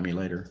bother me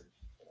later.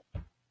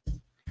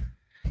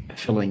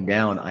 filling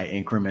down, I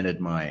incremented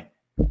my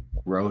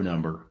row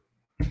number.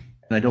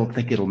 And I don't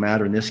think it'll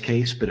matter in this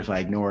case, but if I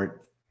ignore it,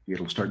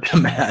 it'll start to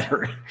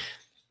matter.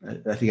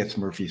 I think that's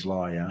Murphy's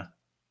Law, yeah.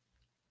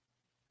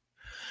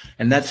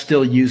 And that's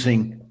still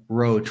using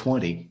row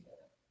 20.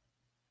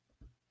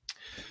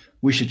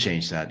 We should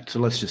change that. So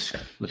let's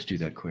do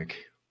that quick.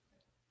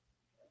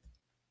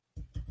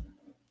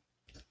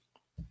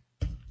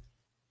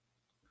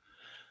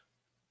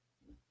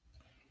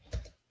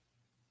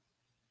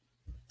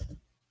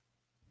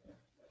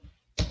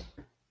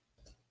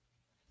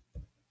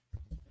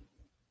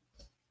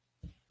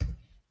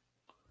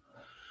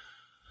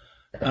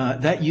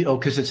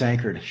 Because it's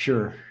anchored,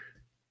 sure.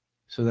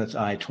 So that's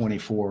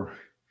I-24.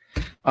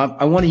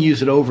 I want to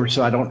use it over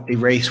so I don't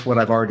erase what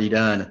I've already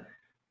done.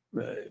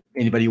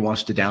 Anybody who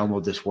wants to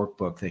download this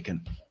workbook, they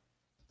can.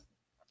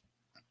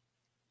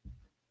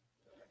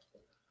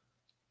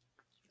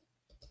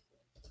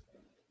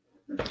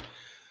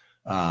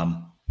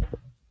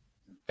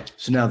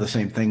 So now the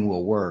same thing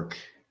will work.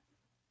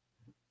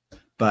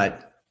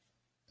 But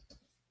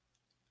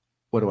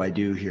what do I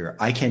do here?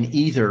 I can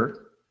either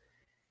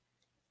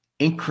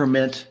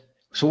increment.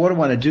 So what I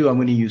want to do, I'm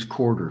going to use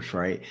quarters,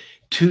 right?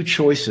 Two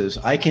choices.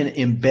 I can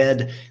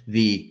embed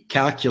the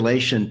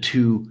calculation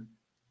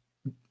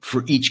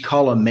for each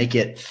column, make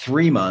it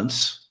 3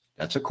 months.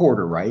 That's a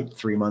quarter, right?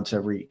 3 months,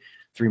 every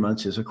 3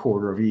 months is a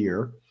quarter of a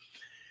year.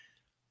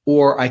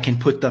 Or I can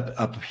put that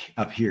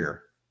up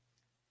here.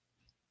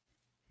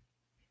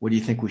 What do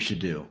you think we should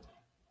do?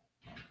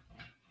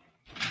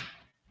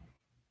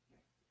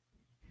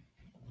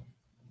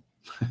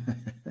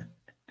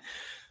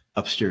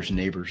 Upstairs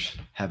neighbors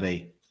have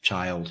a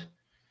child.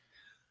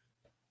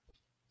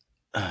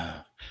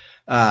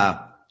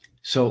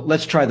 So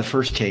let's try the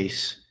first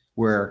case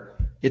where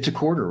it's a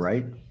quarter,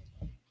 right?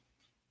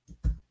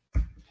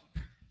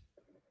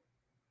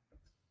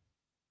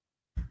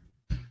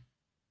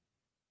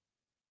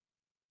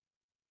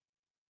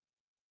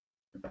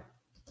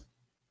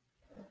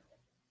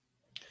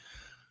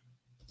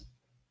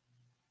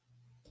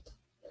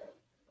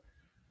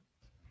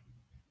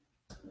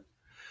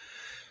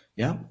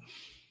 Yeah.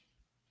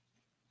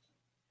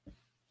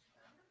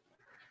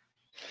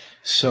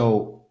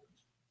 So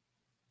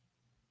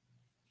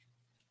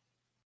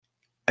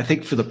I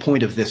think for the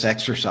point of this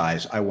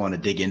exercise, I want to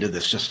dig into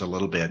this just a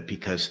little bit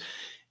because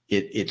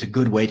it's a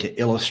good way to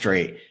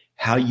illustrate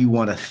how you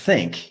want to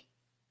think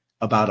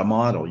about a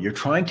model. You're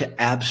trying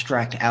to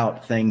abstract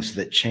out things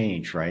that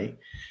change, right?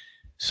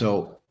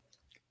 So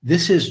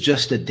this is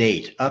just a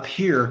date. Up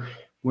here,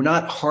 we're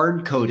not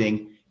hard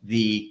coding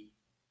the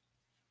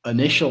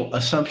initial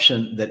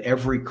assumption that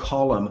every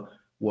column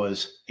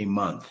was a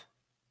month.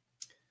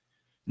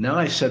 Now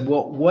I said,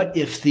 well, what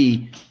if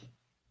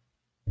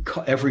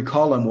every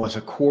column was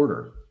a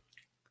quarter?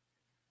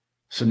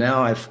 So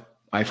now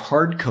I've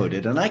hard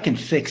coded, and I can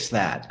fix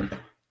that,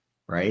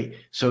 right?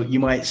 So you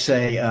might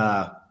say,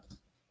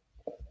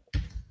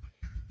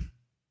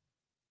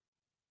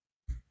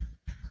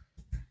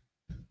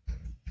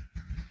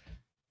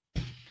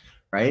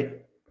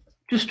 right?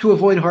 Just to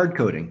avoid hard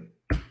coding.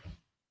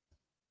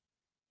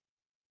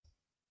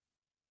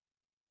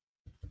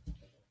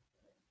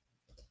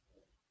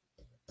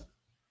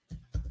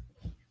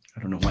 I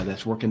don't know why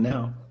that's working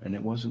now, and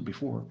it wasn't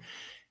before.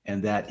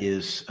 And that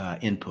is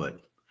input.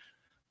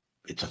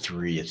 It's a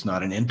 3. It's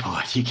not an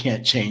input. You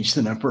can't change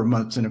the number of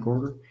months in a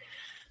quarter.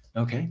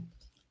 Okay.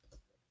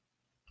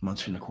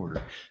 Months in a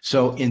quarter.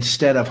 So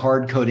instead of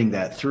hard coding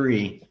that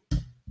 3,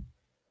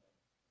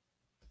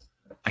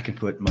 I can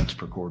put months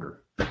per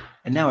quarter.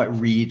 And now it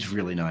reads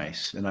really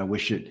nice. And I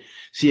wish it,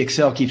 see,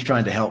 Excel keeps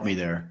trying to help me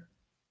there.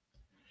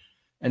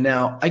 And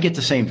now I get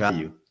the same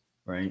value,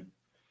 right?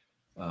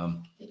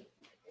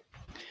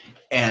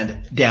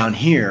 And down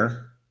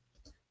here,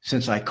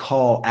 since I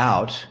call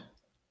out,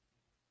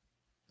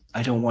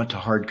 I don't want to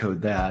hard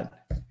code that.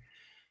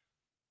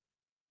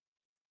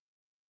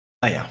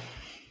 Oh, yeah.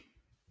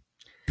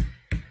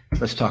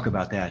 Let's talk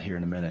about that here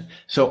in a minute.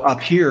 So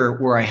up here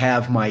where I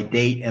have my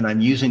date and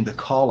I'm using the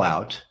call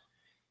out,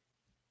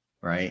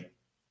 right?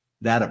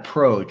 That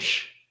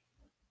approach,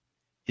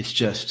 it's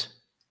just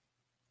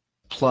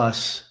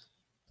plus.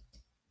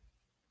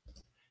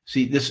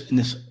 See,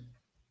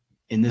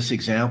 in this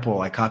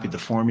example, I copied the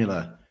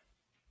formula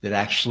that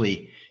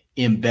actually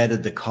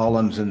embedded the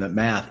columns and the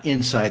math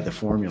inside the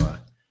formula.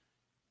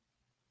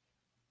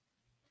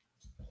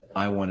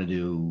 I want to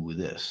do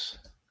this.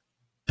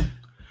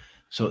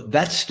 So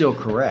that's still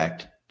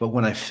correct, but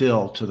when I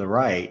fill to the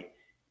right,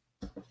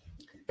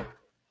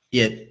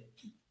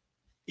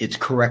 it's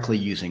correctly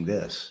using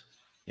this.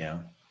 Yeah.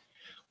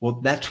 Well,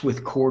 that's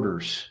with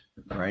quarters,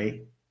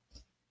 right?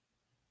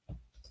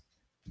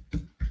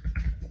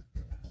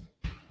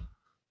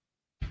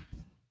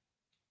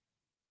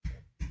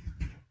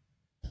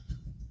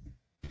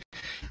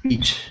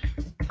 Each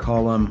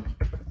column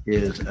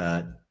is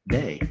a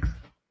day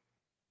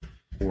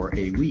or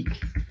a week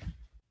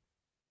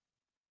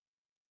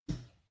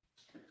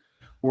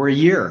or a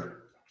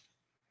year,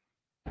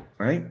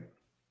 right?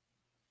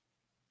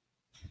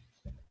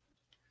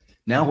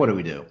 Now what do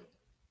we do?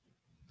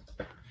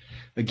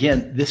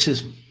 Again, this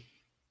is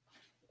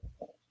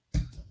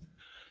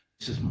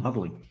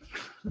modeling.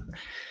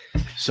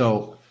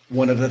 So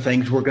one of the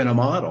things we're going to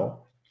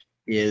model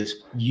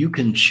is you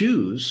can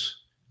choose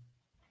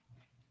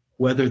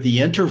whether the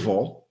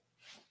interval,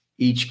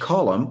 each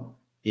column,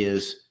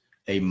 is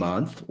a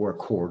month or a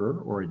quarter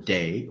or a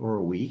day or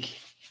a week.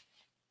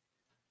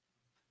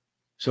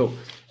 So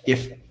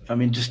if, I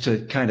mean, just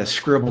to kind of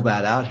scribble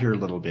that out here a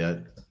little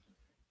bit,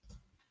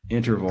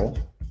 interval,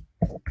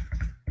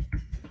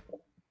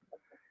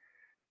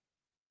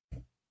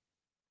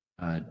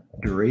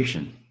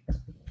 duration.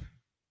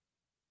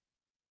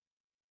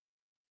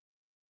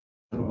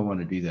 I don't want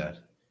to do that.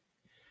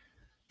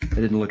 I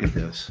didn't look at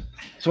this.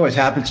 This always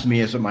happens to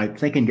me as my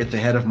thinking gets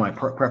ahead of my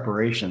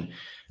preparation.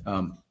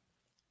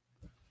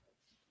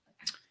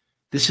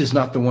 This is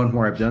not the one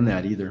where I've done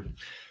that either.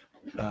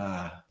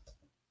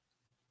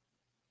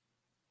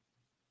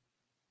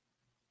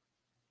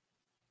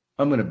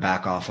 I'm going to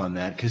back off on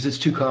that because it's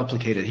too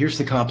complicated. Here's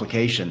the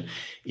complication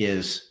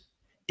is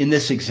in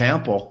this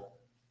example,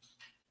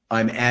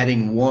 I'm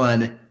adding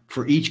 1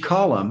 for each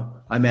column.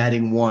 I'm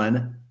adding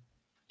 1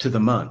 to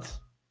the month.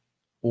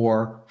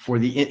 Or for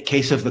the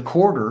case of the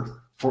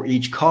quarter, for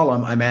each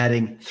column, I'm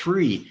adding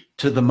 3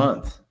 to the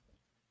month.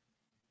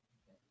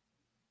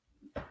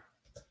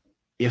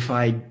 If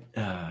I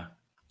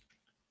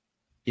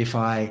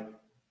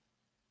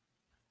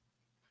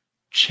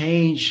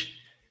change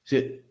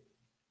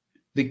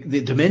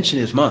the dimension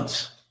is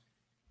months.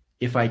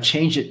 If I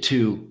change it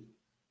to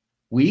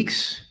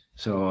weeks,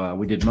 so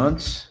we did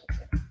months,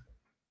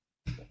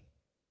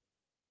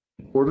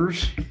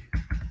 quarters,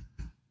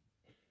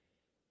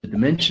 the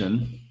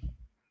dimension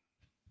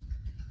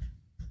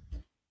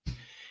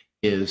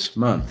is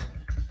month.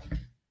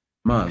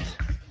 But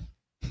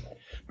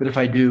if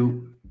I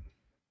do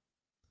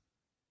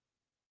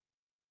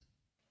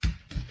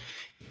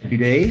 2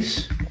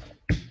 days,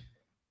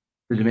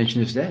 the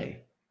dimension is day.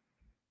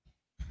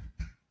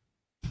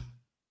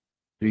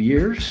 2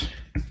 years,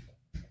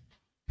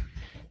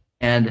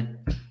 and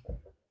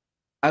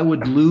I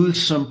would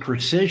lose some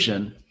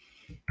precision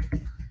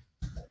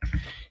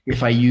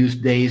if I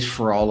used days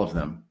for all of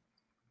them,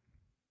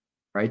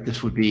 right?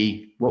 This would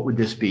be, what would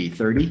this be,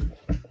 30?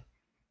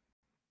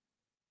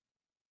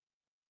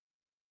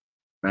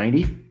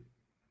 90?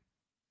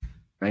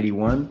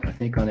 91, I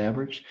think, on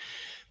average.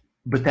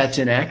 But that's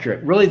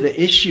inaccurate. Really, the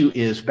issue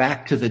is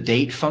back to the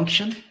date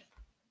function.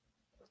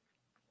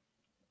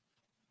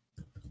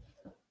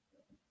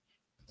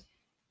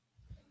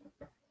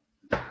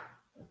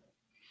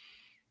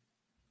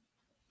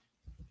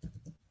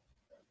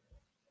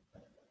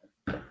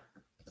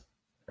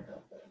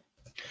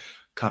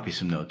 Copy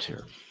some notes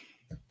here.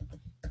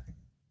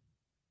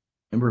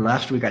 Remember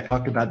last week I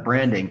talked about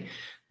branding.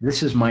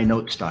 This is my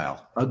note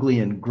style. Ugly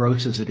and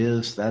gross as it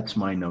is, that's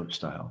my note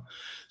style.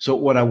 So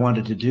what I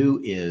wanted to do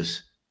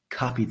is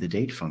copy the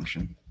date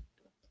function.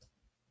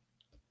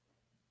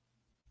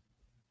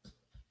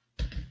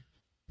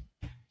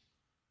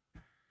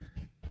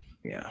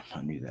 Yeah,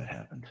 I knew that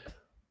happened.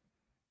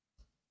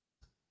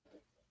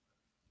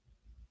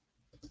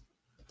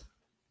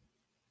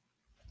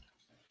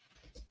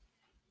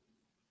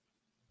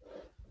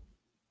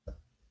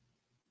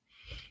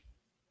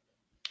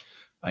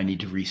 I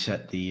need to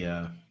reset the,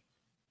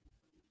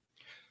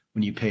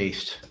 when you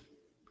paste,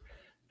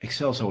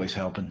 Excel's always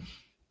helping.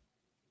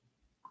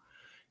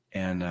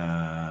 And,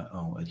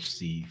 oh, it's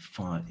the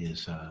font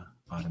is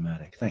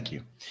automatic. Thank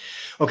you.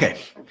 Okay,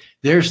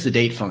 there's the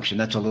date function.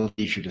 That's a little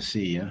easier to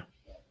see, yeah?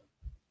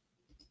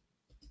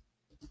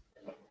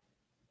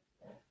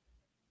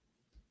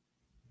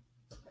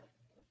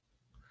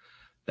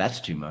 That's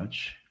too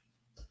much.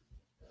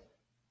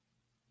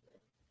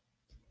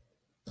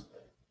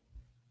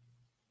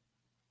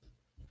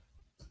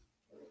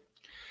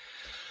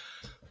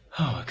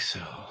 Oh,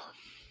 Excel.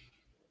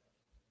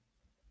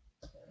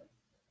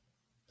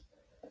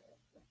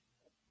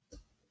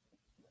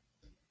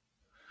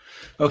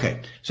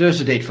 Okay, so there's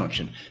the date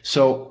function.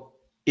 So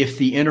if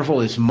the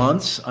interval is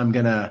months, I'm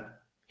going to,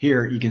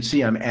 here you can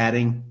see I'm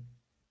adding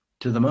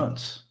to the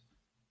months,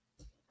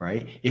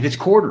 right? If it's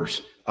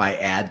quarters, I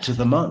add to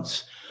the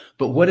months.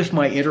 But what if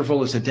my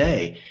interval is a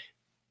day?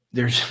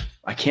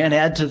 I can't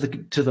add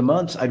to the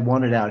months. I'd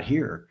want it out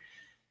here.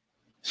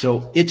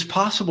 So it's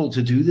possible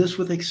to do this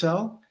with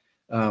Excel.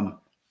 I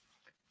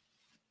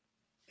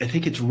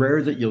think it's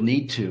rare that you'll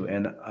need to,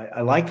 and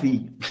I like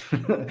the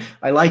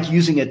I like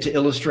using it to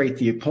illustrate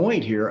the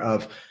point here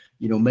of,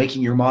 you know,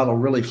 making your model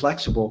really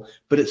flexible.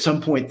 But at some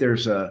point,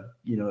 there's a,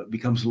 you know, it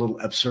becomes a little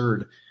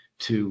absurd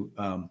to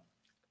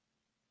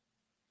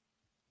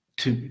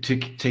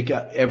take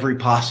every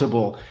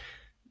possible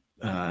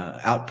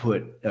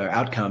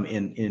outcome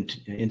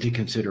into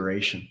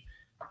consideration.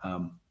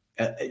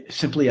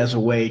 Simply as a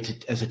way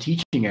to, as a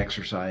teaching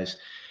exercise,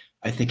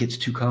 I think it's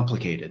too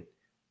complicated,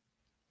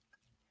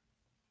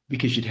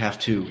 because you'd have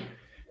to,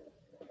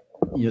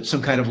 you know,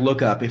 some kind of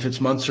lookup. If it's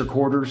months or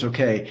quarters,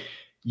 okay,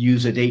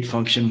 use a date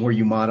function where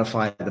you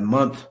modify the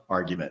month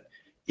argument.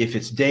 If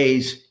it's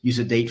days, use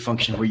a date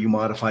function where you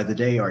modify the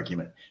day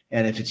argument.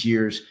 And if it's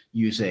years,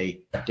 use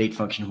a date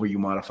function where you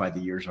modify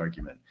the years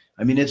argument.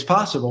 I mean, it's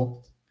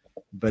possible,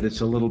 but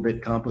it's a little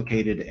bit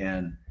complicated,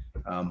 and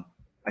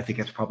I think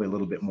that's probably a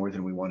little bit more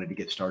than we wanted to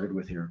get started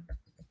with here.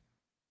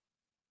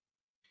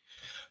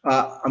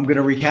 I'm going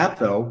to recap,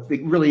 though.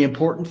 The really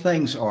important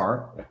things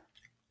are,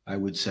 I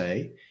would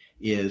say,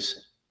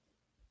 is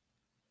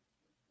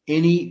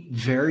any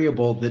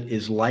variable that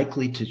is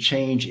likely to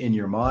change in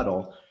your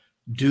model,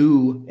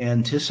 do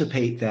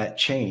anticipate that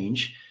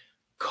change,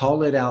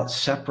 call it out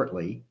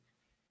separately,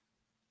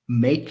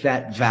 make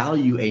that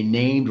value a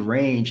named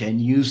range, and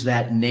use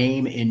that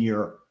name in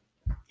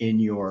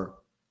your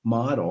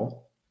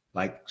model,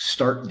 like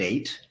start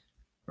date,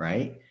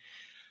 right?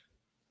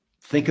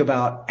 Think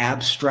about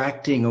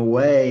abstracting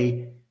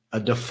away a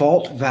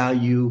default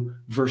value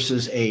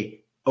versus a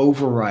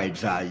override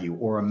value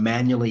or a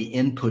manually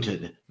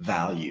inputted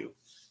value,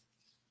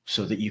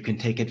 so that you can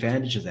take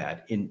advantage of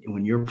that.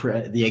 When you're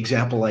the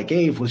example I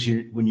gave was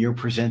when you're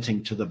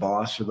presenting to the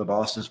boss or the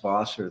boss's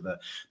boss or the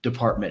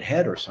department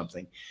head or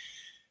something,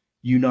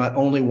 you not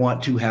only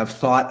want to have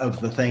thought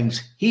of the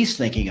things he's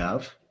thinking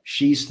of,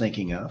 she's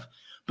thinking of,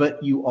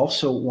 but you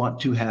also want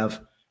to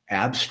have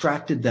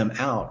abstracted them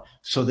out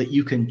so that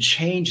you can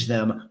change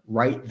them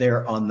right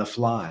there on the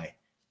fly.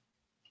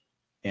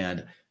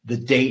 And the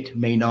date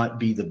may not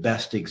be the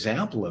best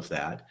example of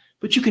that,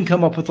 but you can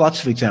come up with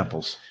lots of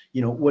examples.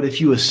 You know, what if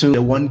you assume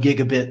a 1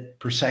 gigabit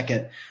per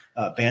second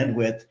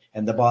bandwidth,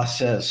 and the boss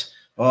says,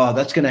 oh,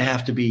 that's going to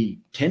have to be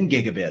 10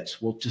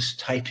 gigabits. We'll just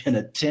type in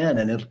a 10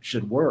 and it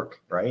should work,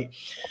 right?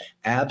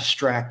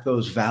 Abstract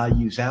those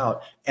values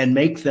out and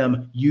make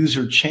them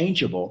user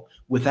changeable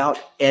without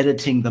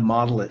editing the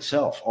model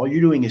itself. All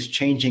you're doing is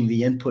changing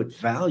the input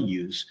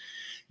values.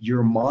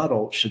 Your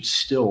model should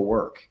still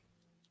work.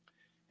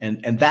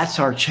 And that's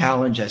our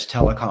challenge as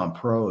telecom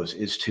pros,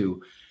 is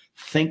to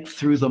think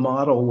through the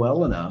model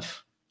well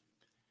enough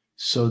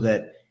so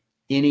that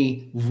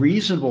any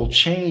reasonable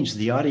change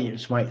the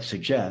audience might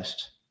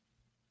suggest,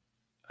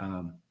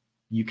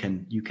 you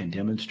can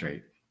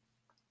demonstrate.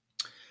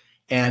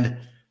 And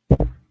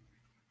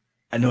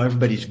I know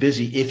everybody's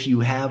busy. If you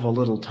have a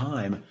little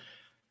time,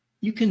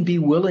 you can be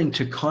willing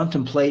to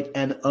contemplate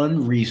an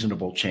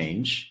unreasonable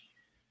change,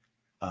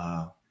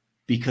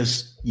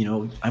 because, you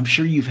know, I'm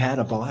sure you've had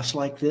a boss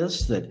like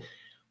this that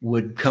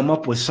would come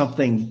up with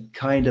something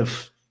kind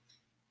of,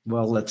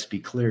 well, let's be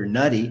clear,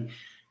 nutty,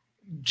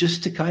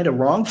 just to kind of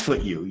wrong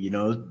foot you. You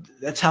know,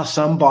 that's how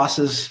some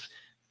bosses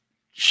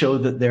show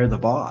that they're the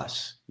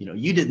boss. You know,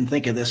 you didn't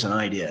think of this and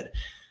I did.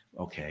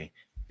 Okay.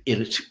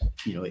 It's,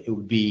 you know, it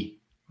would be,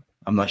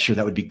 I'm not sure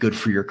that would be good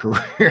for your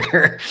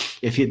career.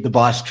 If the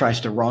boss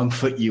tries to wrong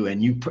foot you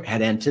and you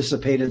had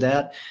anticipated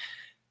that,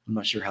 I'm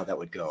not sure how that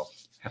would go.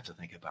 Have to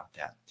think about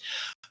that.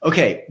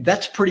 Okay.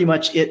 That's pretty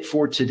much it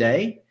for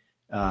today.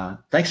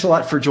 Thanks a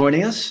lot for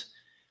joining us.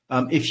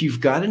 If you've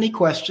got any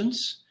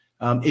questions,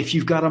 if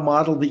you've got a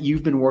model that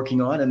you've been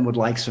working on and would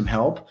like some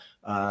help,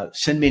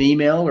 send me an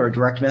email or a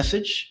direct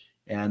message,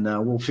 and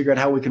we'll figure out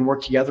how we can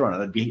work together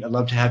on it. I'd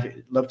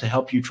love to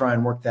help you try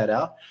and work that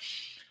out.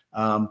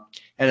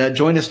 And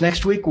join us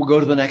next week. We'll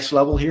go to the next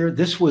level here.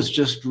 This was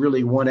just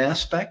really one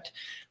aspect.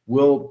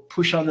 We'll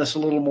push on this a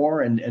little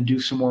more and do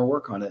some more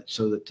work on it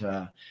so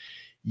that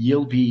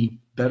you'll be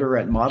better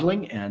at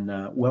modeling and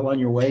well on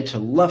your way to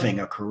loving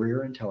a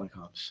career in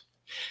telecoms.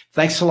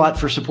 Thanks a lot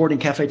for supporting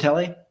Cafe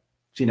Tele.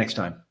 See you next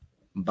time.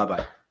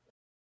 Bye-bye.